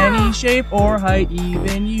Fortnite, any shape or height,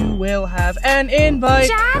 even you will have an invite.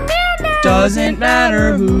 Doesn't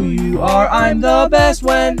matter who you are, I'm the best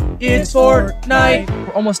when it's Fortnite.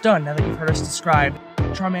 We're almost done now that you've heard us describe.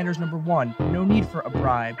 Charmander's #1, no need for a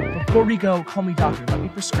bribe. Before we go, call me doctor, let me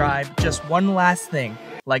prescribe just one last thing.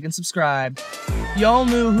 Like and subscribe. Y'all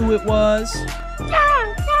knew who it was?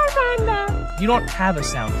 Charmander. You don't have a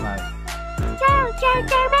SoundCloud.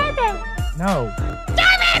 Charmander. No.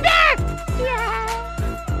 Charmander!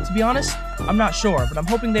 Yeah. To be honest, I'm not sure, but I'm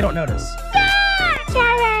hoping they don't notice.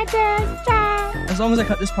 Charmander. As long as I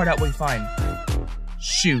cut this part out, we'll be fine.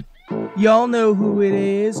 Shoot. Y'all know who it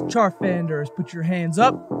is, Charfenders. Put your hands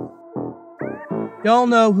up. Y'all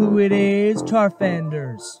know who it is,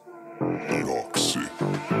 Charfenders.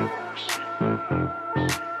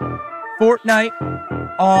 Fortnite.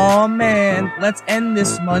 Aw man, let's end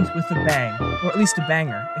this month with a bang. Or at least a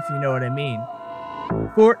banger, if you know what I mean.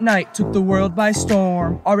 Fortnite took the world by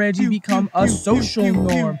storm, already become a social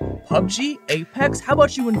norm. PUBG? Apex? How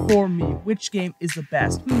about you inform me, which game is the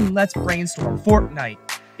best? Let's brainstorm. Fortnite.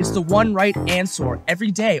 It's the one right answer, every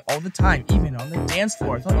day, all the time, even on the dance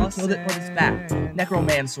floor. Thought you killed it, but it's back.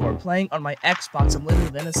 Necromancer, playing on my Xbox, I'm littler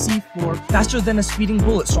than a seafloor. Faster than a speeding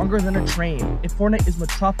bullet, stronger than a train. If Fortnite is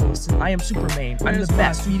Metropolis, then I am Superman. I'm the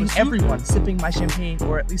best, feeding everyone, sipping my champagne.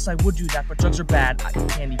 Or at least I would do that, but drugs are bad, I eat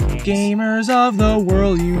candy canes. Gamers of the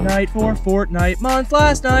world unite for Fortnite Month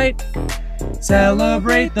last night.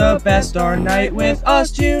 Celebrate the best star night with us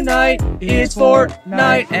tonight. It's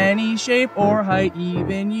Fortnite, any shape or height,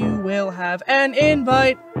 even you will have an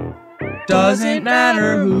invite. Doesn't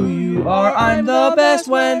matter who you are, I'm the best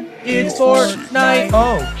when it's Fortnite.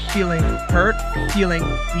 Oh, feeling hurt, feeling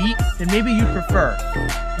beat? Then maybe you'd prefer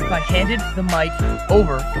if I handed the mic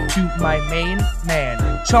over to my main man,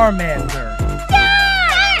 Charmander.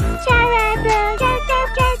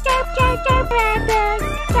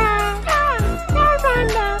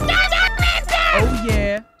 Oh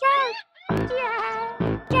yeah.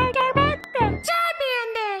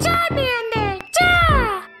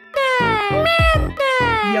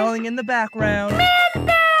 Yelling in the background.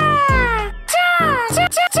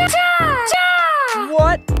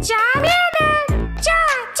 What?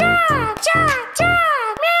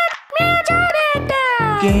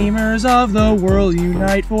 Gamers of the world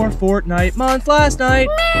unite for Fortnite Month last night.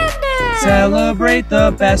 Celebrate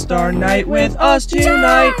the best star night with us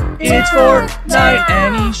tonight. It's Fortnite,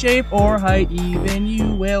 any shape or height, even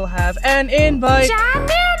you will have an invite.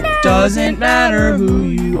 Doesn't matter who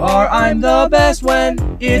you are, I'm the best when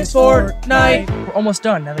it's Fortnite. We're almost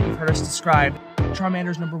done now that you've heard us describe.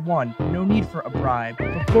 Charmander's #1, no need for a bribe.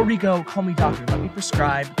 Before we go, call me doctor, let me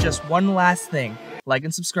prescribe just one last thing. Like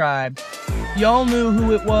and subscribe. Y'all knew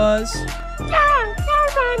who it was?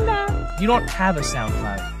 Charmander. You don't have a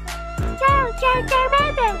SoundCloud.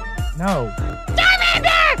 Charmander. No.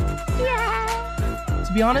 Charmander! Yeah.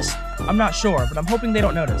 To be honest, I'm not sure, but I'm hoping they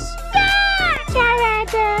don't notice.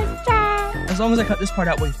 Charmander. As long as I cut this part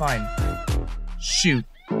out, we'll be fine. Shoot.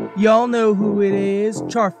 Y'all know who it is,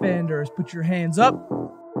 Charfenders. Put your hands up.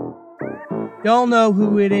 Y'all know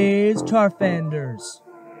who it is, Charfenders.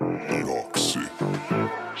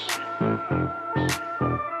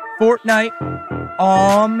 Fortnite.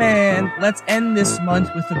 Aw man, let's end this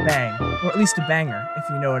month with a bang. Or at least a banger, if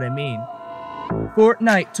you know what I mean.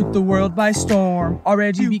 Fortnite took the world by storm,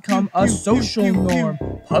 already become a social norm.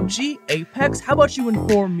 PUBG? Apex? How about you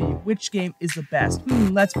inform me, which game is the best?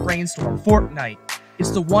 Let's brainstorm. Fortnite.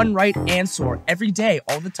 It's the one right answer, every day,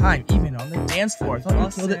 all the time, even on the dance floor. Thought you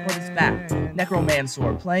killed it, but it's back.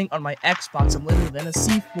 Necromancer, playing on my Xbox, I'm littler than a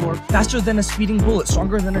seafloor. Faster than a speeding bullet,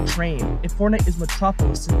 stronger than a train. If Fortnite is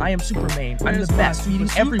Metropolis, then I am Superman. I'm the best, feeding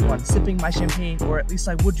everyone, sipping my champagne. Or at least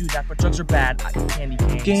I would do that, but drugs are bad, I eat candy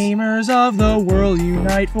canes. Gamers of the world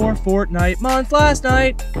unite for Fortnite Month last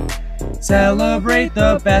night. Celebrate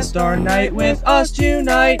the best star night with us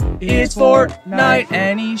tonight. It's Fortnite,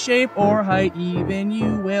 any shape or height, even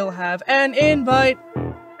you will have an invite.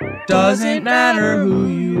 Doesn't matter who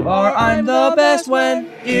you are, I'm the best when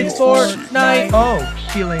it's Fortnite. Oh,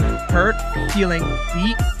 feeling hurt, feeling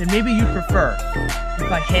beat? Then maybe you'd prefer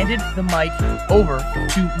if I handed the mic over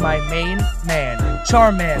to my main man,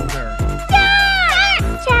 Charmander.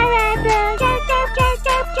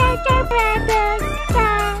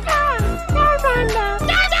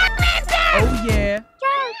 Oh yeah.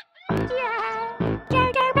 Yeah.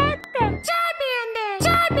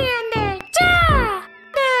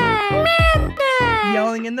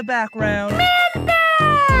 background.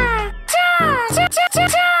 Charmander!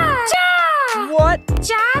 What?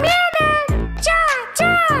 Charmander!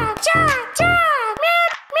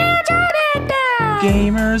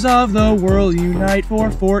 Gamers of the world unite for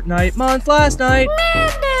Fortnite Month last night.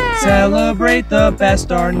 Celebrate the best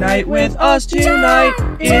star night with us tonight.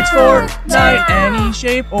 It's Fortnite, any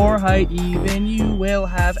shape or height, even you will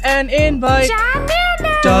have an invite.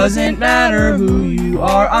 Doesn't matter who you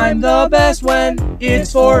are, I'm the best when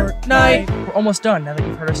it's Fortnite. We're almost done now that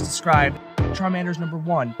you've heard us describe. Charmander's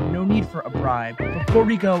 #1, no need for a bribe. Before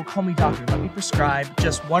we go, call me doctor, let me prescribe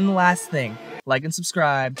just one last thing. Like and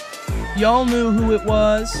subscribe. Y'all knew who it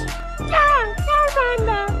was?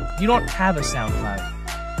 Charmander! You don't have a SoundCloud.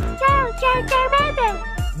 Charmander!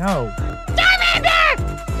 No. Charmander!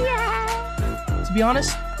 Yeah! To be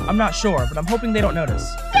honest, I'm not sure, but I'm hoping they don't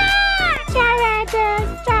notice. Charmander!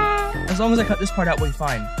 As long as I cut this part out, we'll be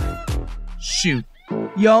fine. Shoot.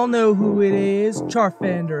 Y'all know who it is,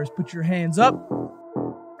 Charfenders, put your hands up.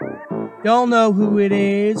 Y'all know who it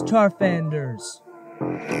is, Charfenders.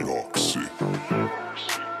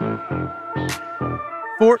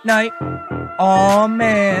 Fortnite. Aw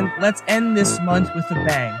man, let's end this month with a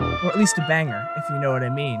bang. Or at least a banger, if you know what I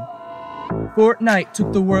mean. Fortnite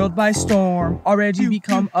took the world by storm, already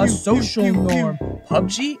become a social norm.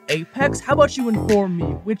 PUBG? Apex? How about you inform me,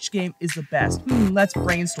 which game is the best? Let's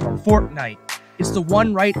brainstorm. Fortnite. It's the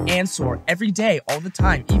one right answer, every day, all the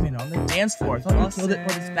time, even on the dance floor. Thought you killed it,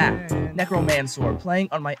 but it's back. Necromancer, playing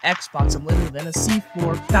on my Xbox, I'm littler than a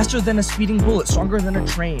seafloor. Faster than a speeding bullet, stronger than a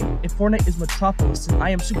train. If Fortnite is Metropolis, then I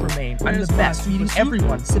am Superman. I'm the best, feeding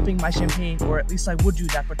everyone, sipping my champagne. Or at least I would do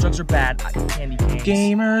that, but drugs are bad, I eat candy canes.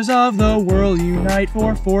 Gamers of the world unite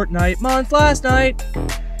for Fortnite Month last night.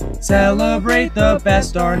 Celebrate the best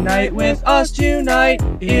star night with us tonight.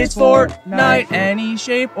 It's Fortnite, any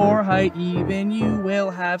shape or height, even you will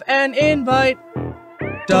have an invite.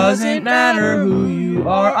 Doesn't matter who you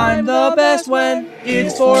are, I'm the best when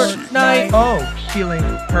it's Fortnite. Oh, feeling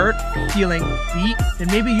hurt, feeling beat? Then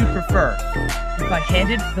maybe you'd prefer if I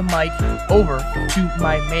handed the mic over to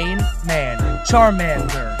my main man,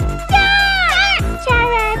 Charmander.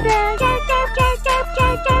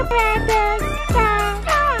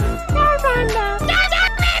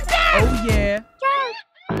 Oh yeah.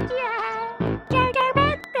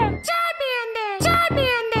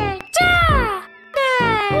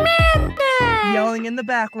 Yelling in the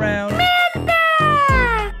background.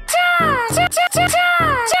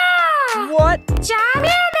 What?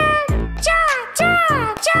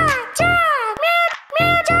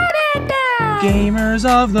 Gamers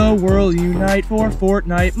of the world unite for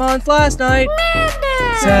Fortnite Month last night.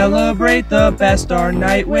 Celebrate the best star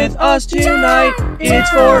night with us tonight. It's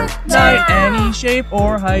Fortnite, any shape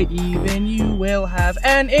or height, even you will have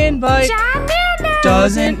an invite.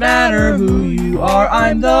 Doesn't matter who you are,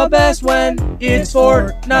 I'm the best when it's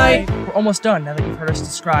Fortnite. We're almost done now that you've heard us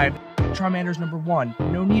describe. Charmander's #1,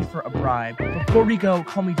 no need for a bribe. Before we go,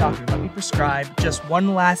 call me doctor, let me prescribe just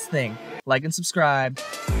one last thing. Like and subscribe.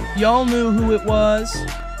 Y'all knew who it was?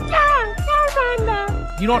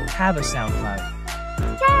 Charmander! You don't have a SoundCloud.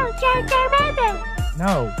 Charmander!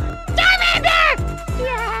 No. Charmander!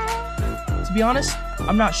 Yeah! To be honest,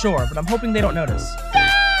 I'm not sure, but I'm hoping they don't notice.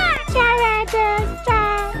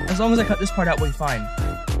 Charmander! As long as I cut this part out, we'll be fine.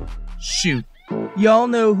 Shoot. Y'all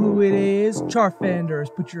know who it is, Charfenders,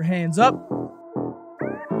 put your hands up.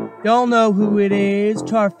 Y'all know who it is,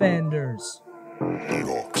 Charfenders.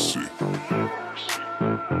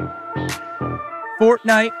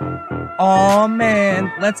 Fortnite. Aw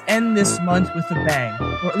man, let's end this month with a bang.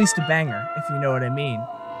 Or at least a banger, if you know what I mean.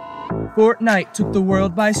 Fortnite took the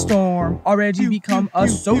world by storm, already become a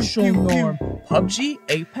social norm. PUBG?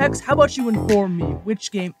 Apex? How about you inform me,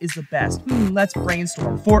 which game is the best? Let's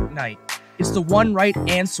brainstorm. Fortnite. It's the one right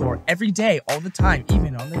answer, every day, all the time,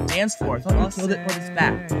 even on the dance floor. Thought you killed it, but it's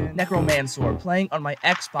back. Necromancer, playing on my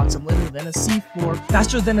Xbox, I'm littler than a seafloor.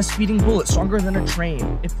 Faster than a speeding bullet, stronger than a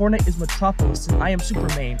train. If Fortnite is Metropolis, then I am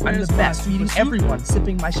Superman. I'm the best, feeding everyone,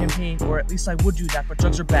 sipping my champagne. Or at least I would do that, but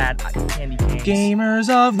drugs are bad, I eat candy canes. Gamers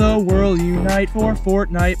of the world unite for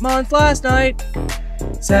Fortnite Month last night.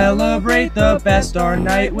 Celebrate the best star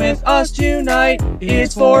night with us tonight.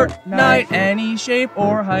 It's Fortnite, any shape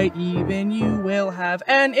or height, even you will have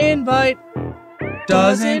an invite.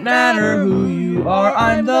 Doesn't matter who you are,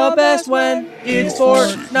 I'm the best when it's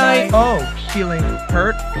Fortnite. Oh, feeling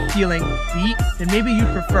hurt, feeling beat? Then maybe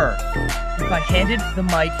you'd prefer if I handed the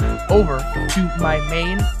mic over to my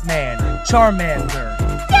main man, Charmander.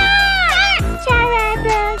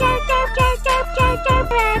 Charmander!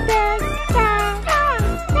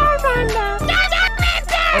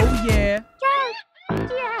 Oh yeah.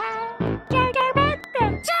 Yeah!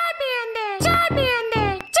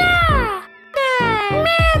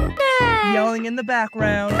 the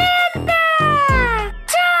background.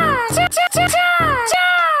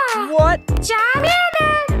 What?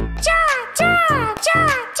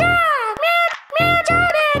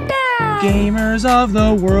 Gamers of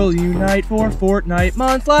the world unite for Fortnite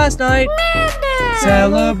Month last night.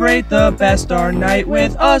 Celebrate the best star night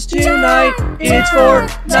with us tonight. It's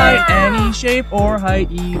Fortnite, any shape or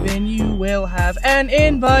height, even you will have an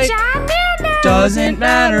invite. Doesn't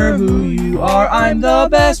matter who you are, I'm the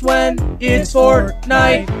best when it's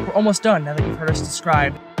Fortnite. We're almost done now that you've heard us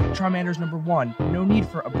describe. Charmander's #1, no need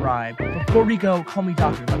for a bribe. Before we go, call me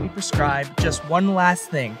doctor, let me prescribe just one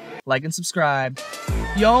last thing. Like and subscribe.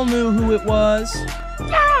 Y'all knew who it was?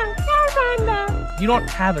 Charmander. You don't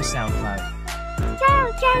have a SoundCloud.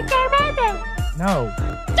 Charmander. No.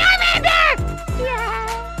 Charmander!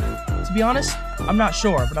 Yeah. To be honest, I'm not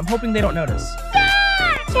sure, but I'm hoping they don't notice.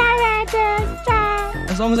 Charmander.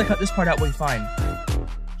 As long as I cut this part out, we'll be fine.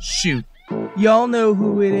 Shoot. Y'all know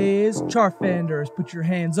who it is, Charfenders. Put your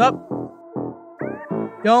hands up.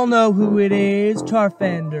 Y'all know who it is,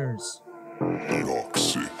 Charfenders.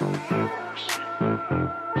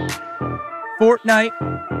 Fortnite.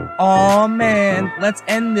 Aw man, let's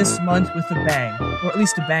end this month with a bang. Or at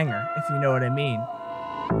least a banger, if you know what I mean.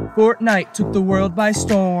 Fortnite took the world by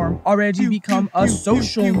storm, already become a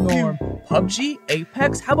social norm. PUBG?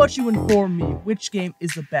 Apex? How about you inform me, which game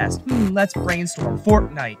is the best? Let's brainstorm.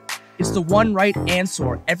 Fortnite. It's the one right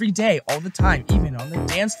answer, every day, all the time, even on the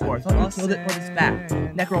dance floor. Thought you killed it, but it's back.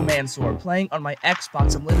 Necromancer, playing on my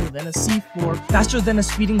Xbox, I'm littler than a seafloor. Faster than a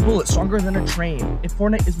speeding bullet, stronger than a train. If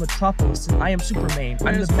Fortnite is Metropolis, then I am Superman.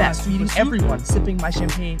 I'm the best, feeding everyone, sipping my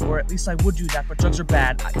champagne. Or at least I would do that, but drugs are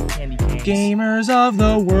bad, I eat candy canes. Gamers of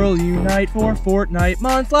the world unite for Fortnite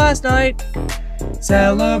Month last night.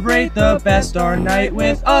 Celebrate the best star night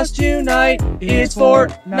with us tonight. It's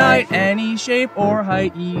Fortnite, any shape or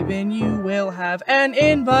height, even you will have an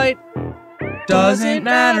invite. Doesn't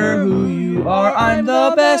matter who you are, I'm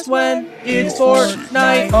the best when it's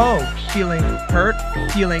Fortnite. Oh, feeling hurt,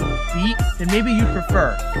 feeling beat? Then maybe you'd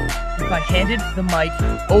prefer if I handed the mic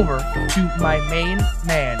over to my main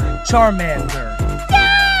man, Charmander.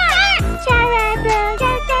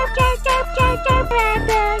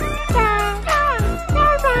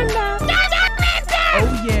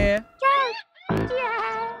 Oh yeah.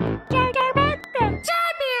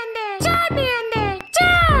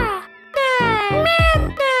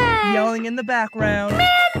 Yelling in the background.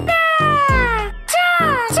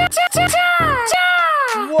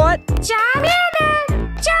 What?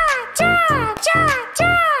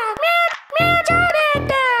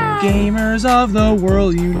 Gamers of the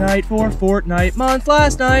world unite for Fortnite Month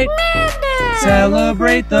last night.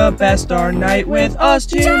 Celebrate the best star night with us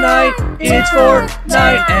tonight. It's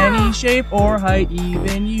Fortnite, any shape or height,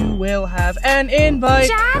 even you will have an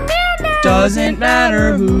invite. Doesn't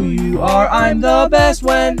matter who you are, I'm the best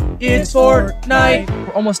when it's Fortnite.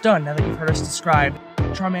 We're almost done now that you've heard us describe.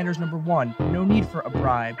 Charmander's #1, no need for a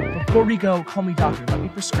bribe. Before we go, call me doctor, let me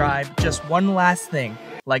prescribe just one last thing.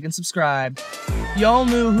 Like and subscribe. Y'all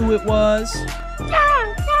knew who it was?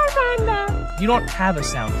 Charmander. You don't have a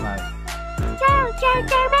SoundCloud.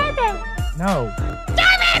 Charmander. No.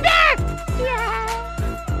 Charmander!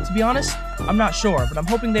 Yeah. To be honest, I'm not sure, but I'm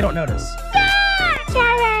hoping they don't notice.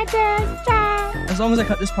 Charmander. As long as I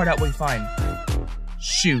cut this part out, we'll be fine.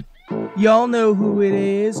 Shoot. Y'all know who it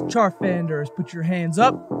is, Charfenders. Put your hands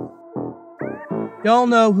up. Y'all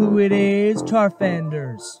know who it is,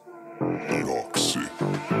 Charfenders.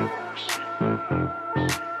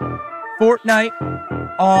 Fortnite.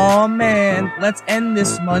 Aw man, let's end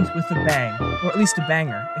this month with a bang. Or at least a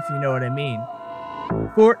banger, if you know what I mean.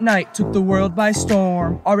 Fortnite took the world by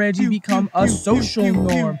storm, already become a social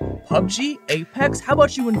norm. PUBG? Apex? How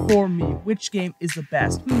about you inform me, which game is the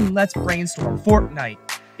best? Let's brainstorm. Fortnite.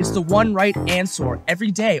 It's the one right answer, every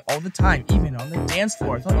day, all the time, even on the dance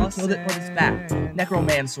floor. Thought you killed it, but it's back.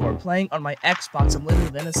 Necromancer, playing on my Xbox, I'm littler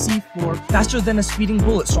than a seafloor. Faster than a speeding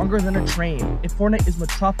bullet, stronger than a train. If Fortnite is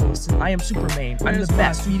Metropolis, then I am Superman. I'm the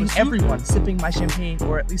best, feeding everyone, sipping my champagne.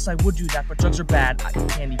 Or at least I would do that, but drugs are bad, I eat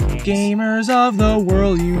candy canes. Gamers of the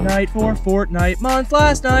world unite for Fortnite Month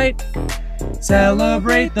last night.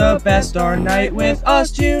 Celebrate the best star night with us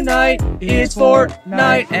tonight. It's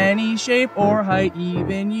Fortnite, any shape or height,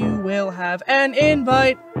 even you will have an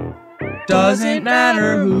invite. Doesn't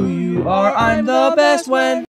matter who you are, I'm the best when